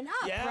shows coming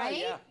up,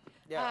 right?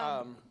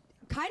 Yeah.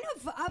 Kind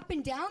of up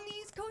and down the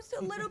East Coast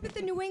a little bit,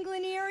 the New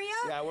England area.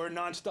 Yeah, we're a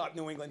non-stop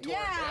New England tour.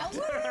 Yeah, woo!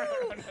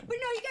 But no,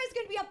 you guys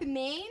gonna be up in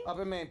Maine? Up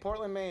in Maine,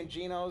 Portland, Maine,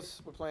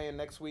 Geno's. We're playing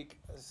next week,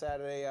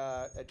 Saturday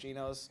at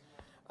Geno's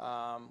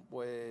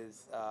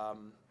with,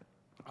 I'm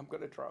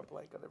going to draw a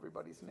blank on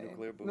everybody's name.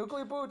 Nuclear Boots.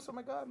 Nuclear Boots, oh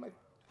my God, my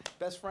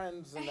best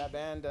friends in that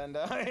band. And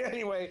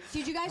anyway.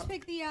 Did you guys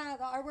pick the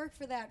artwork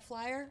for that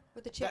flyer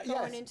with the chick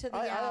going into the...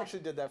 I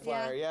actually did that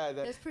flyer, yeah.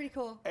 That's pretty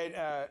cool. And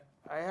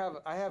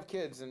I have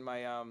kids, and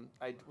my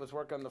I was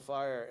working on the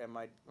flyer, and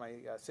my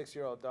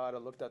 6-year-old daughter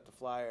looked at the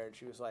flyer, and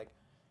she was like,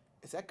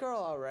 "Is that girl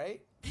all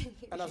right?"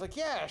 And I was like,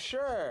 "Yeah,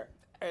 sure."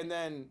 And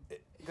then,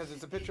 because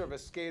it's a picture of a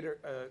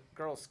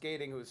girl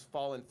skating who's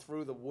fallen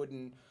through the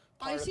wooden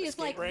part All you of see the is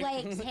like skate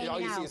rink. legs hanging All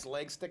you see out. is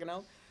legs sticking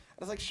out. I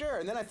was like, "Sure."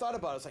 And then I thought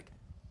about it. I was like,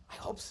 "I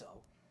hope so.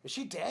 Is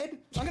she dead?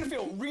 I'm gonna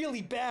feel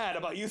really bad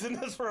about using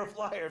this for a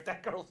flyer if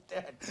that girl's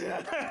dead."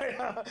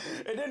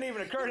 It didn't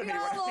even occur to me.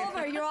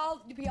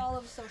 You'd be all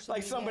over social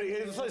Like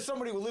media. it's like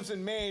somebody who lives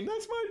in Maine.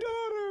 That's my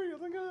daughter. You're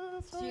like, oh,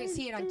 that's So you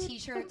see it on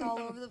T-shirts all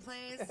over the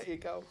place. There you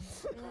go.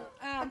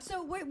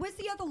 So what's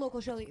the other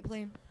local show that you're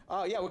playing?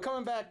 Yeah, we're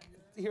coming back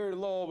here at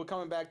Lowell. We're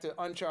coming back to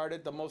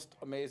Uncharted, the most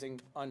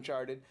amazing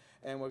Uncharted,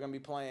 and we're gonna be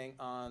playing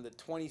on the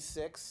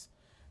 26th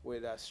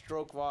with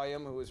Stroke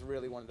Volume, who is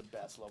really one of the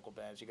best local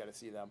bands. You got to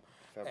see them.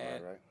 February,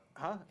 right?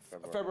 Huh?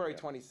 February, yeah.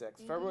 26th.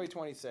 February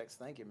 26th.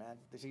 Thank you, man.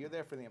 You're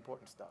there for the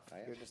important stuff.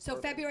 You're just So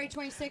perfect. February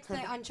 26th,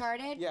 the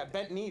Uncharted? Yeah,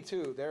 Bent Knee,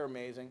 too. They're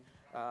amazing.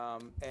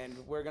 And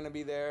we're going to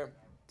be there.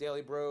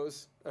 Daily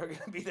Bros are going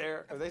to be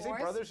there. Do they say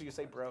brothers or you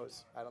say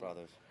bros? I don't know.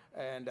 Brothers.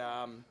 And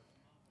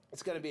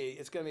it's going to be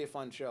a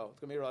fun show.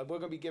 It's going to be we're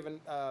going to be giving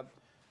God,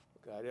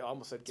 I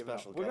almost said giving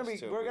Special up. We're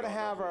guests, too. going to We don't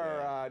have know who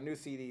they our new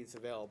CDs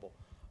available,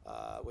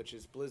 which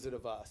is Blizzard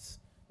of Us,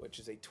 which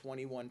is a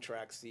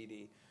 21-track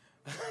CD.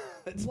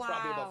 It's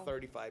probably about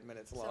 35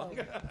 minutes long.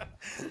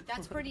 So,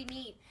 that's pretty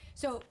neat.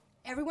 So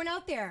everyone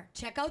out there,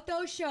 check out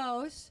those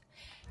shows.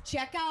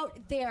 Check out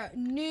their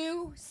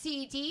new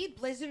CD,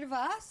 Blizzard of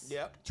Us.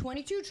 Yep.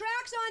 22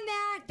 tracks on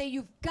that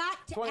you've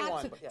got to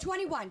 21, but yeah.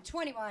 21.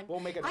 We'll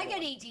make it I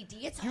another get one. ADD.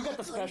 It's You all get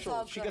the good, special. it's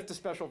all She good. gets the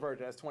special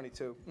version. That's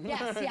 22.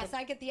 Yes,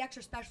 I get the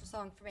extra special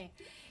song for me.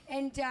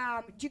 And do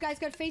you guys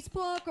got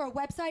Facebook or a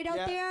website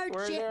out there?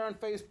 We're there on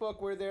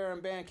Facebook. We're there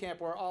on Bandcamp.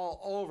 We're all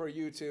over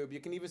YouTube. You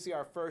can even see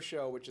our first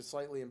show, which is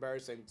slightly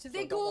embarrassing. So if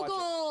they don't watch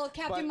Google it.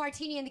 Captain But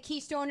Martini and the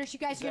Keystoners, you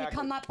guys are going to Exactly.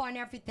 come up on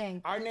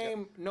everything. Our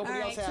name, nobody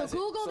All else right, has so it.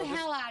 Google the just-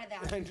 hell out of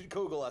that. And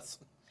Google us.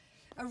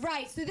 All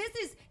right, so this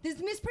is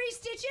Miss Pretty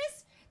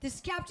Stitches, this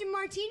is Captain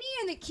Martini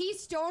and the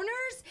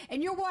Keystoners,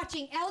 and you're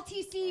watching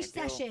LTC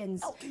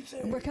Sessions.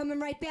 LTC. And we're coming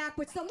right back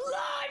with some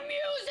live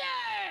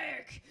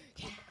music.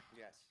 Yeah.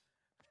 Yes.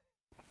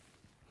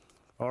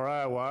 All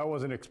right, well, I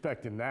wasn't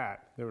expecting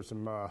that. There's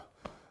some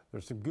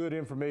good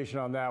information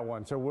on that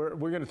one. So we're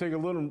going to take a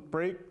little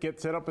break,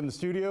 get set up in the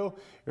studio.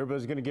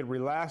 Everybody's going to get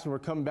relaxed, and we're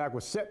coming back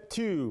with set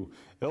 2,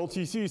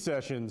 LTC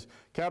Sessions.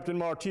 Captain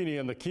Martini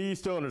and the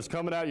Keystoners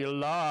coming at you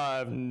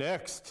live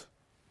next.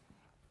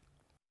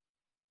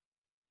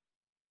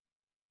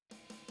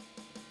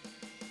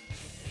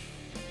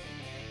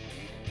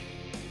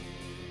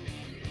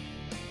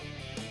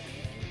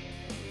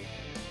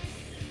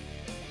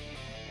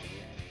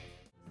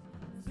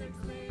 Here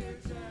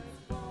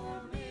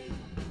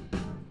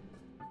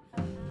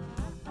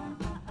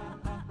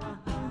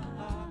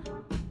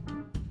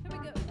we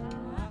go.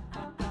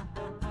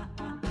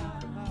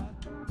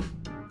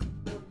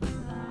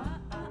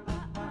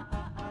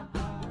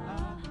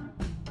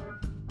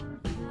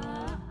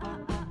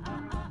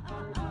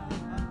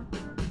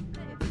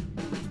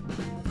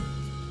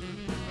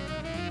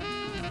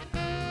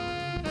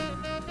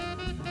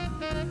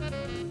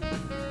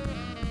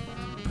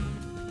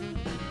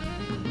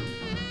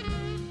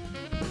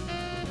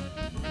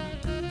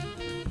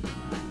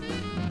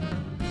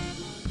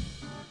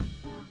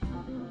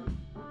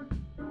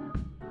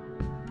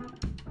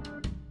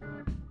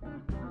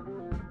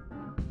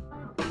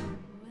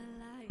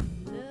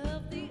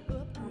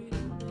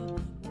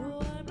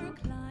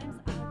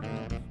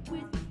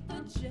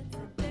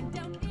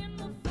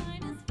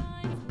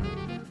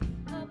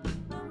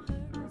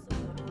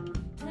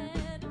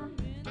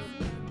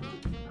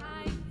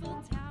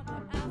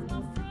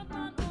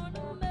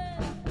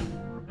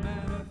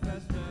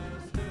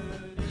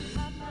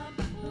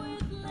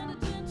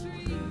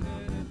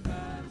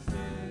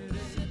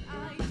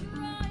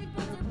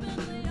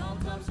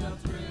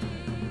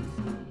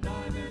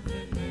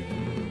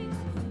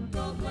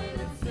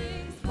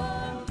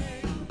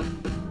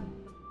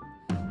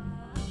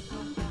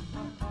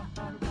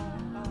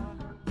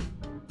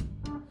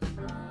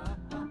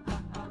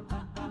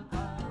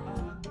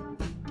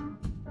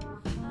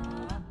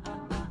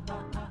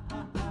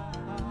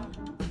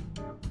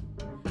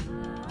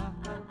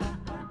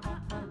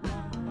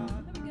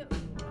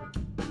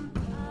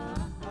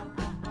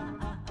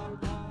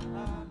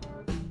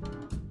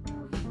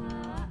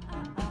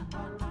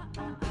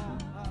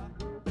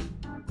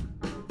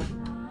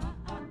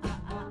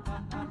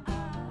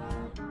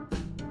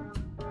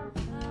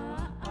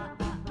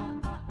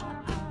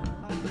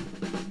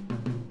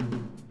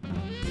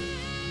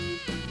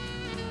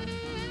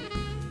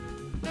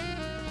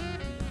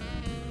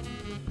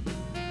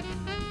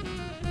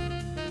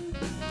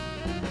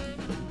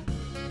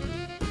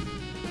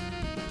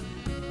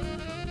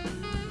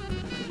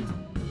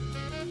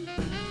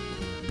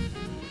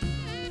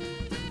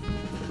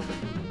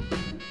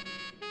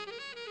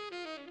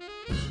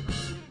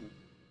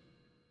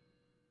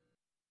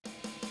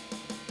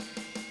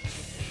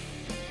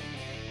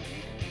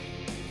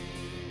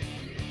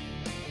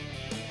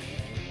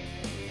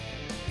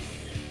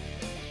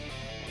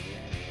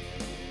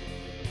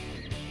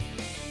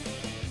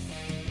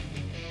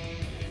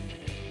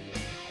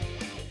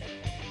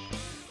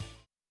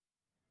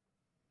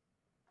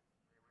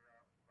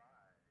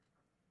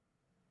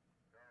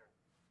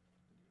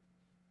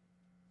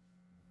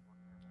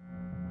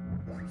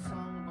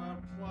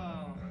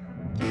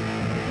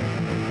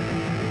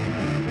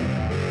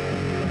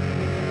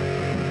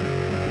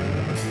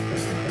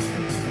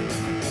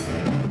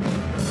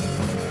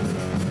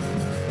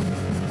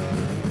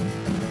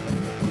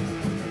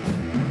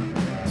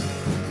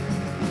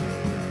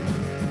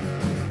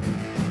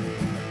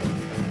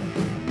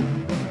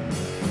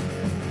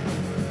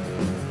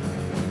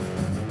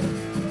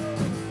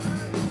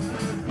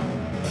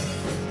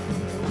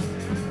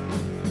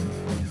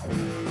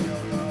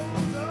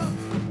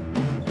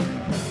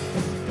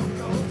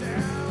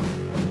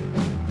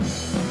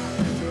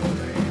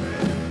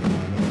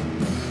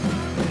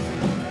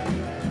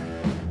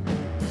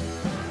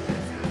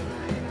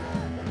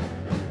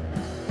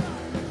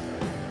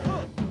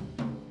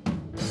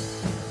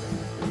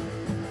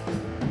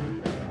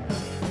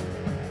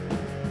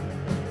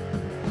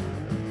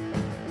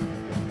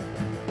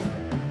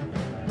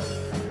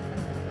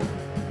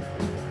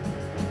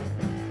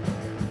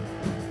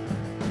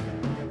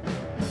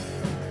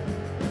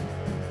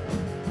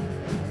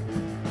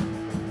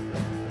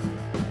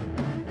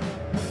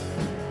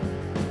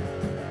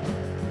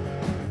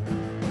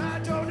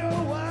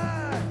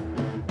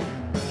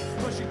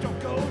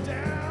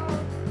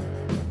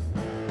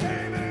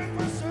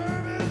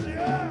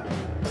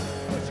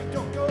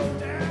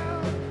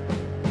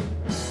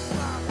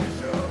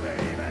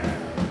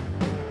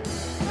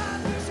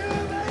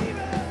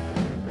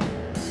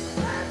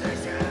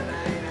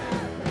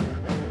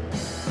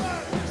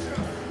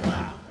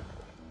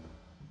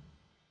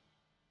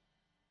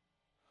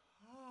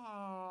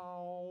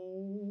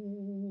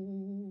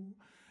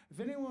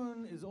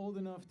 anyone is old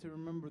enough to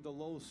remember the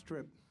Lowell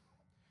Strip,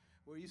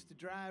 where we used to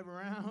drive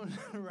around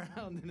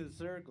around in a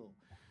circle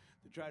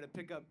to try to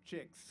pick up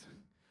chicks.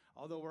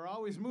 Although we're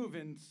always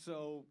moving,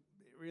 so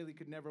it really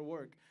could never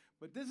work.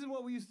 But this is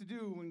what we used to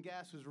do when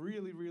gas was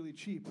really, really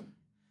cheap.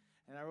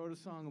 And I wrote a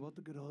song about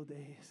the good old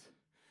days.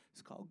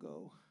 It's called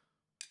Go.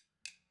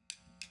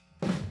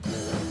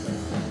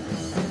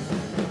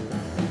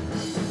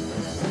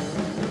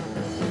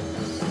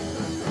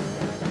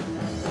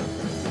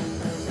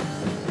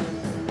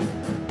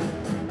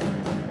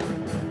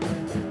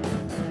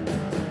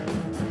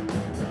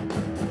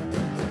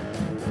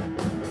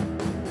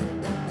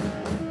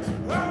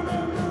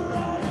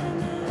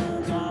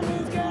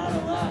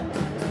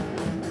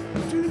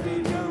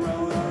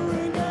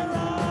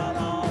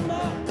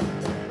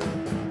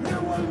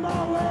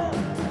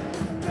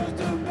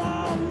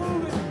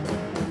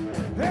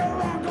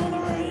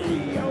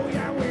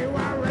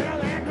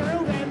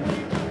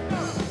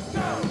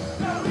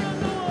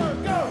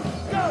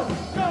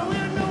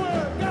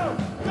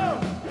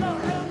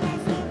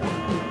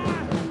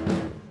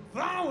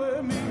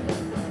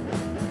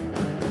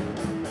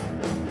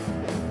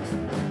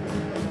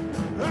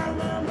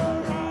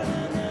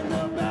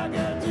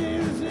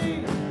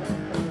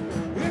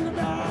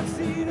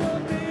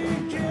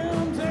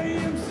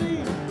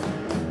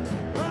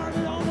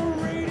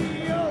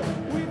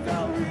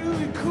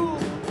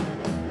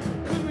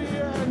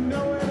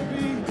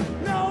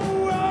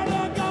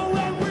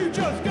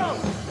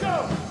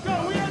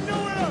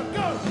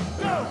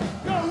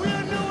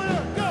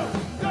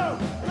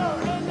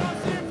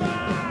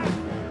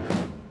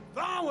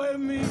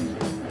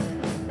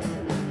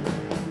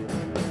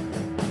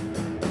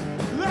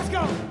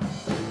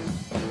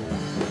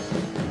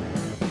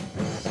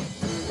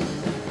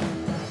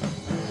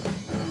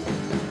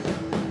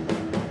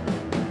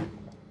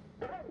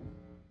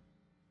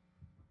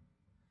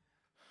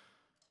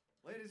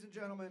 Ladies and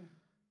gentlemen,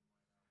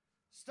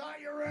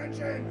 start your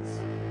engines!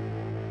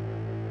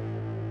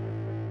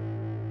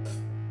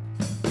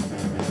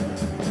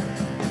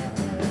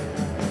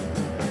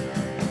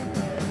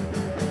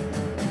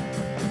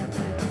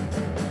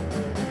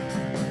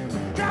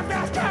 Drop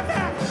fast, drop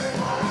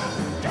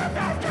fast! Drop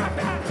fast, drop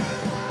fast!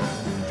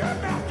 Drop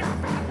fast,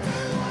 drop fast!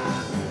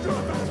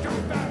 Drop fast, drop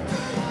fast!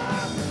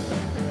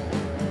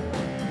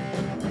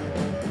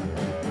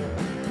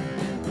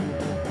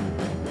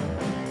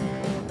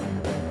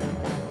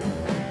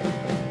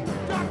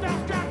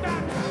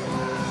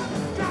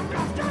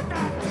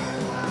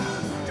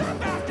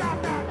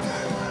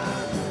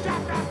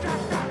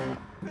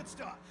 Pit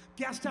stop.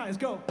 Gas tires,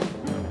 go.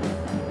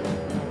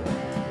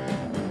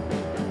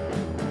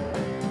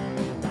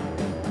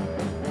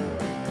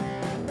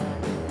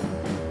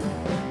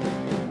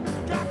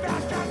 Drop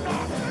fast, drop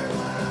fast.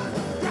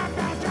 Drop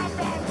fast, drop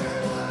fast.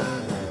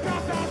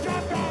 Drop fast,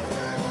 drop fast.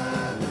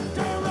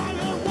 Turn right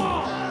and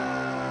walk.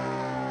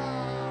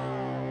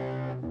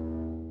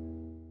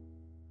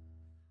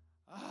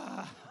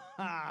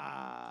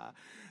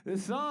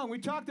 This song, we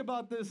talked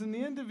about this in the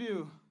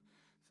interview.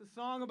 It's a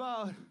song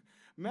about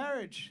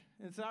marriage.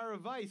 It's our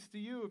advice to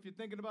you if you're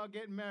thinking about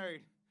getting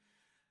married.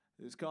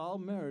 It's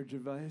called Marriage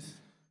Advice,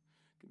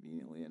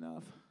 conveniently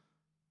enough.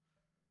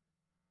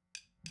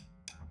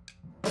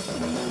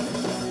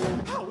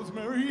 I was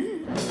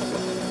married.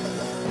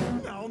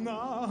 No,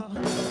 no.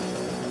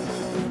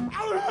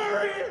 I was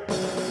married.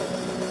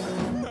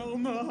 No,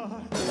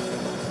 no.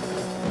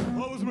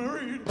 I was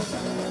married.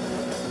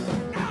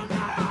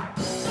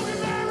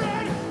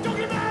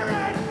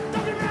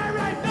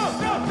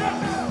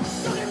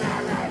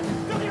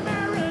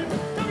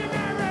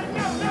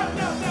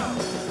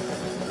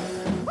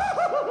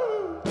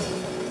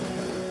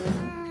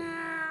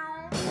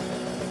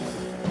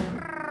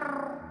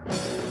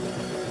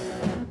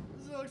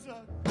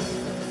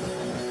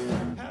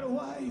 Had a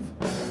wife.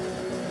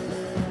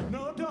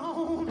 No,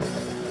 don't.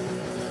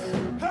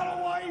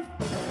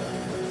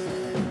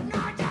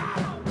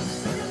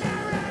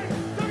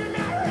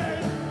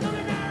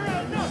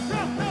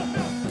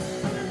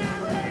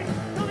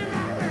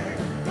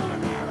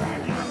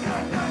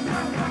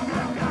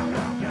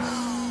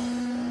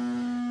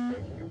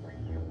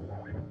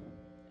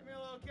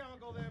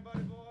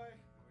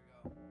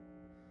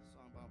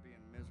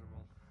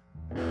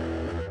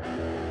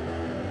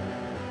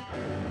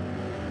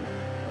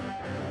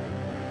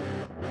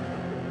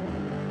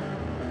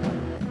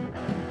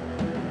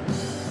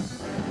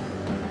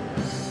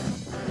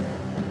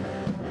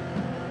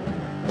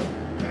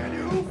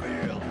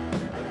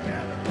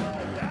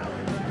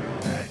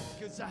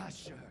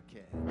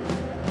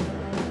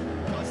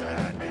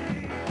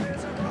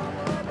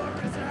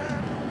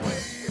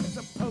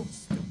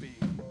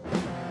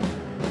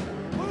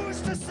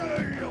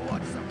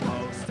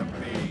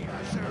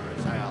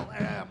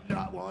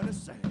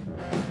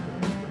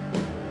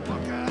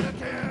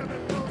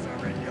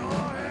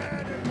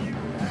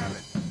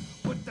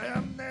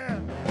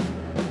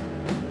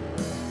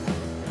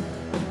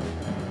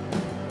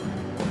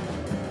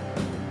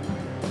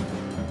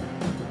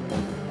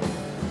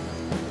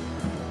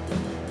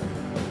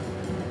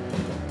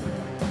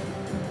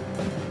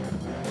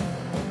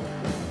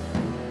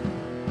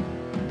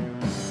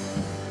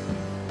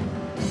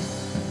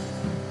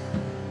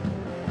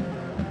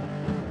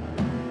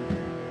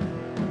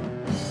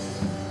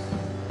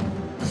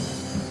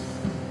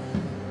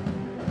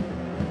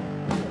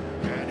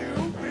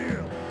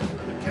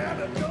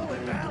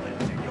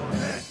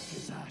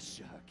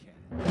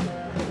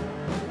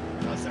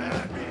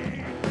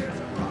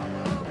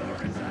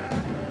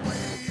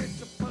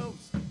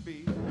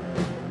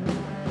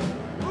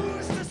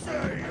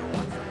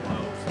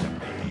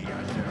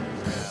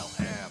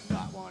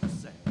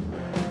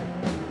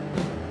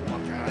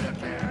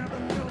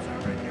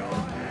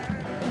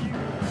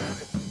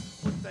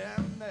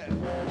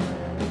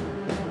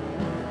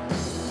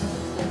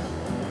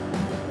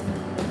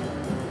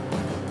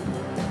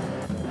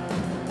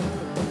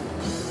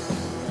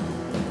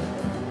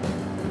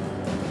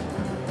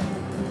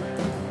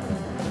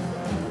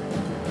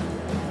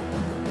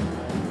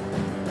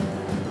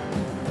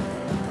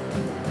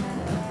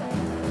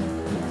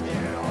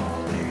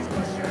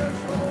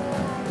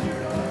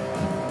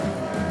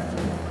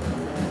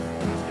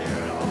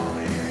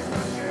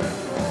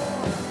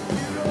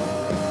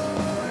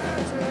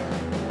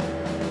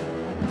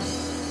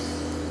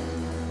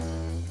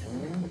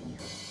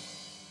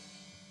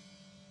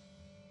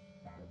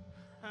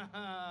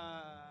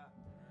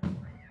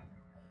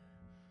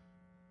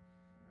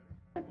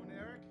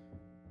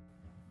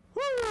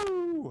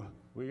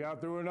 got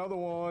through another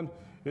one.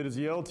 It is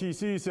the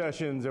LTC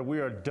sessions, and we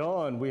are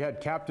done. We had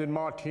Captain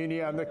Martini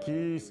and the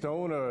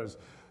Keystoners.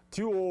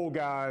 Two old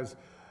guys,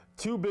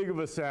 too big of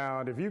a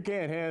sound. If you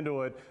can't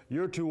handle it,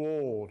 you're too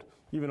old,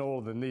 even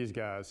older than these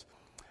guys.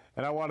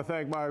 And I want to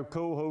thank my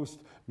co-host,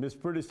 Miss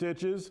Pretty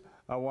Stitches.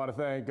 I want to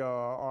thank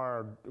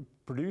our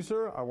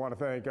producer. I want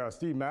to thank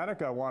Steve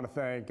Maddock. I want to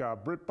thank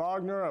Britt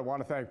Bogner. I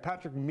want to thank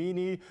Patrick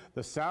Meany,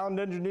 the sound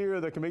engineer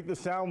that can make the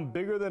sound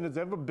bigger than it's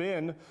ever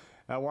been.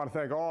 I want to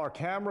thank all our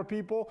camera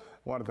people.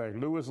 I want to thank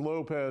Luis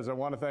Lopez. I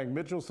want to thank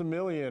Mitchell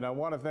Similian. I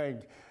want to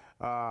thank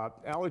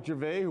Alex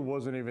Gervais, who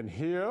wasn't even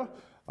here.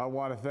 I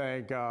want to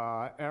thank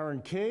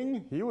Aaron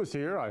King. He was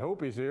here. I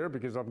hope he's here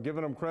because I'm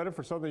giving him credit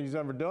for something he's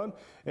never done.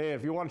 Hey,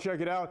 if you want to check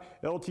it out,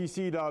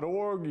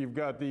 ltc.org. You've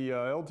got the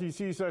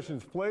LTC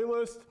Sessions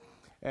playlist,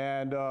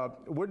 and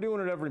we're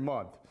doing it every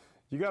month.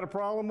 You got a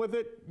problem with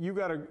it? You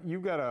gotta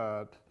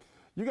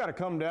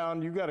come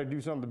down. You gotta do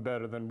something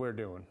better than we're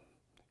doing.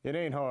 It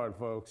ain't hard,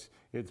 folks.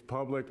 It's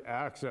public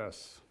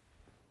access.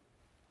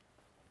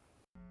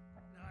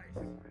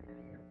 Nice.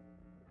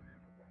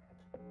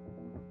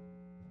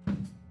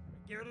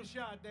 Give it a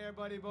shot there,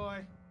 buddy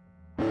boy.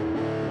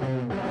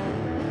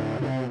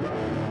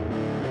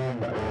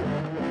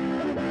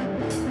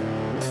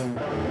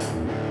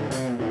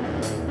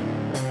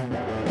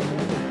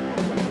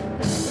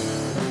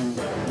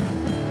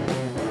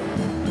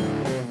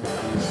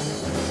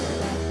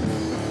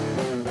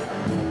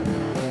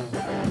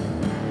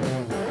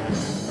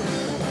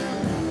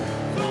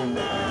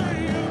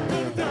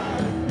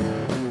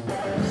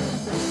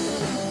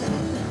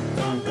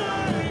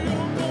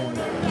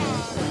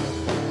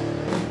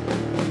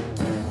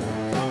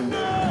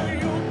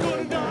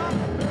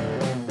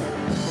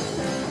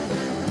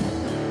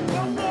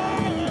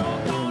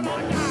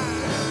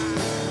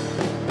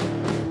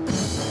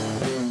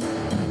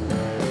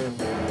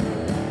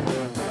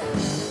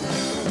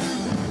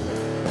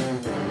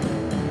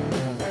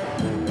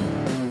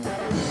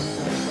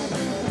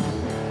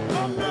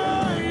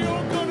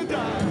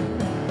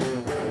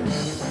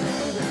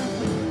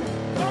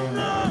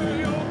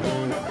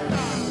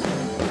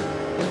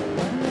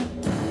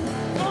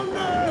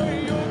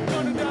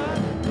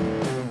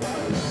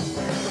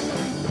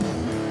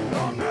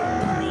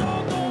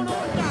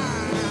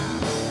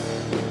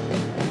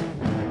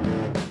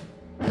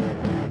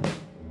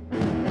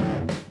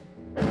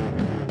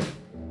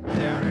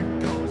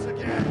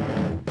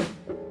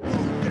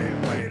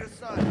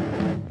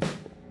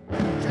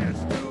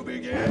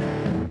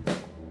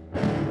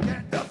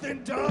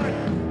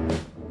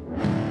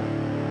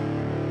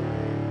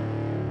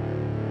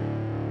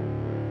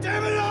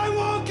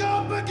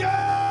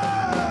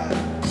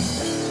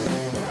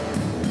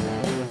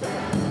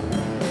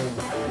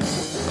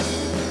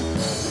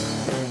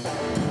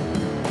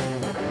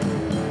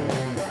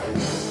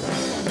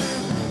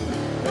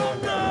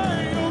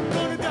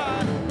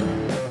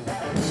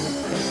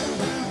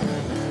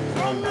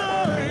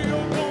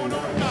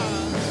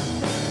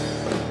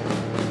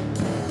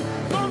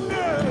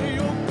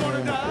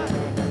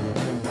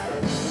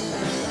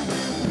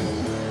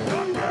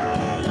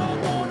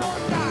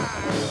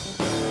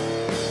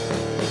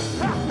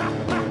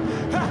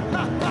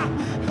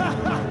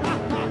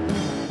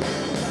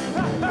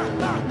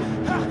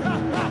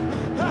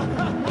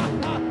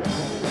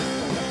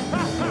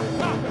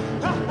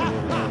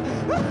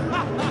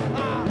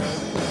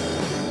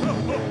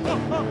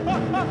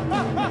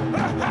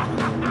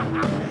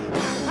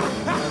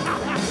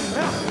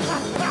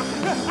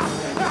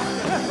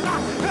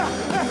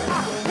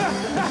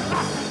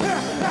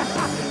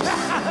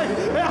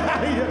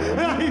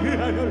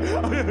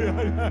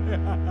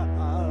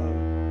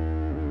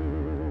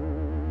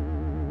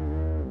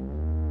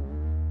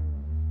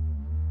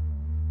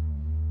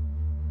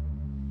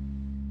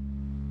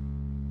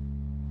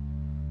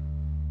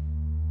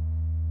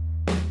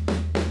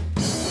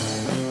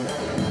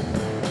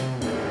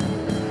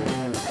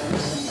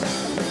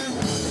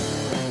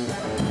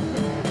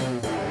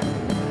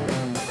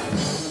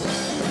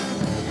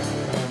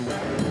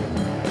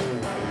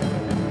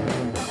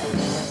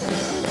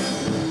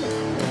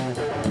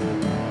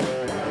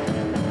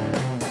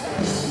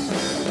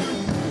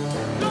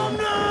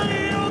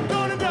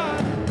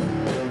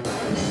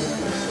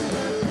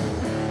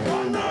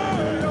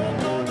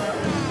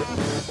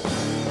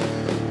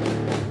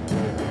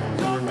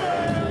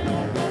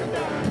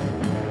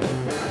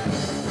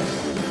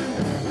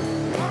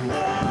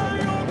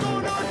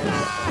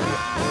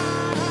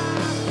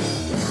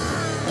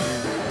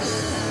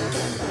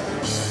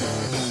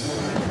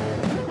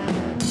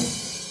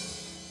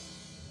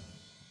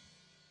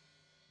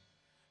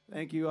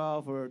 Thank you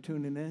all for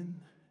tuning in.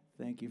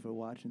 Thank you for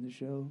watching the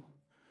show.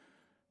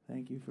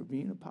 Thank you for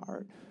being a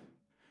part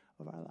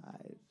of our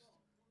lives.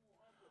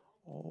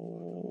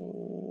 Oh,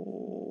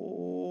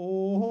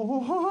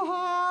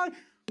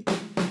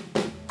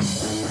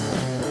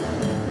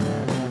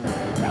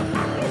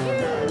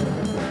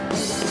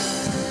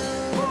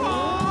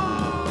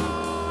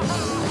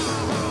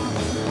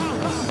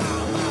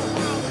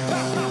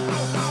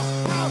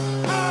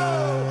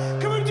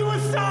 coming to a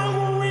song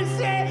where we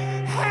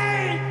say, hey!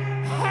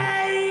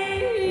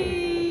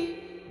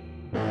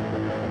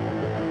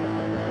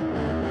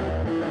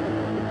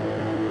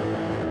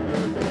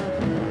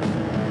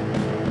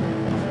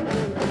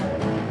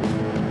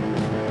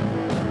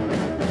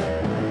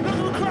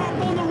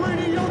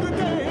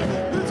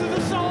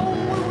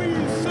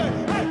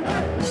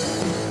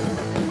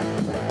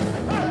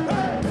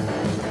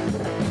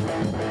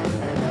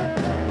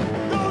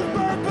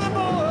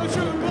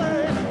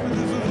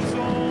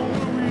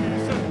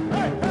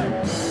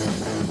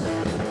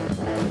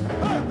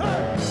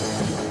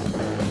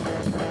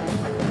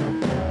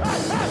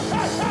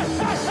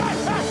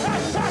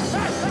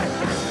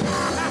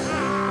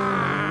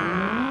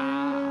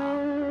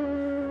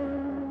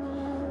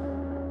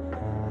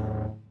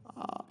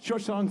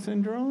 Short song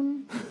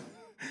syndrome.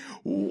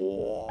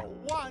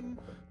 1,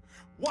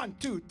 1,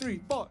 2,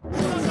 3, 4.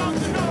 Short song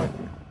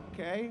syndrome.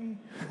 Okay.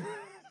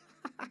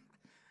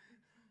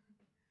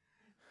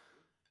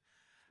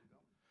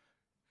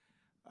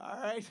 All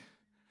right.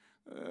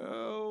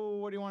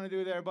 What do you want to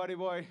do there, buddy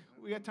boy?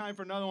 We got time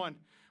for another one.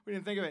 We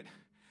didn't think of it.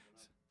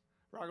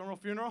 Rock and roll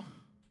funeral?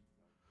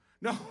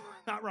 No,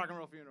 not rock and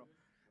roll funeral.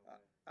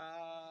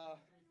 Huh?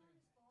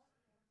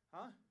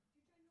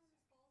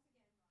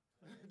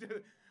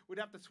 We'd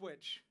have to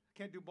switch.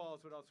 Can't do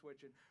balls without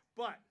switching.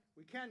 But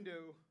we can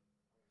do.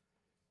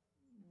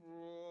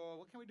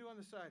 What can we do on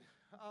the side?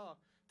 Oh,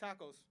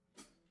 tacos.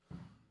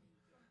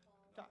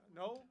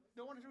 No?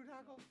 Don't want to do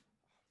tacos?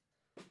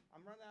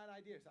 I'm running out of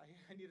ideas.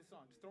 I need a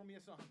song. Just throw me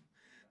a song.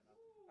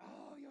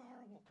 Oh, you're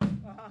horrible.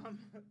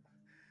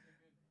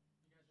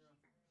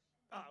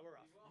 We're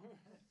off.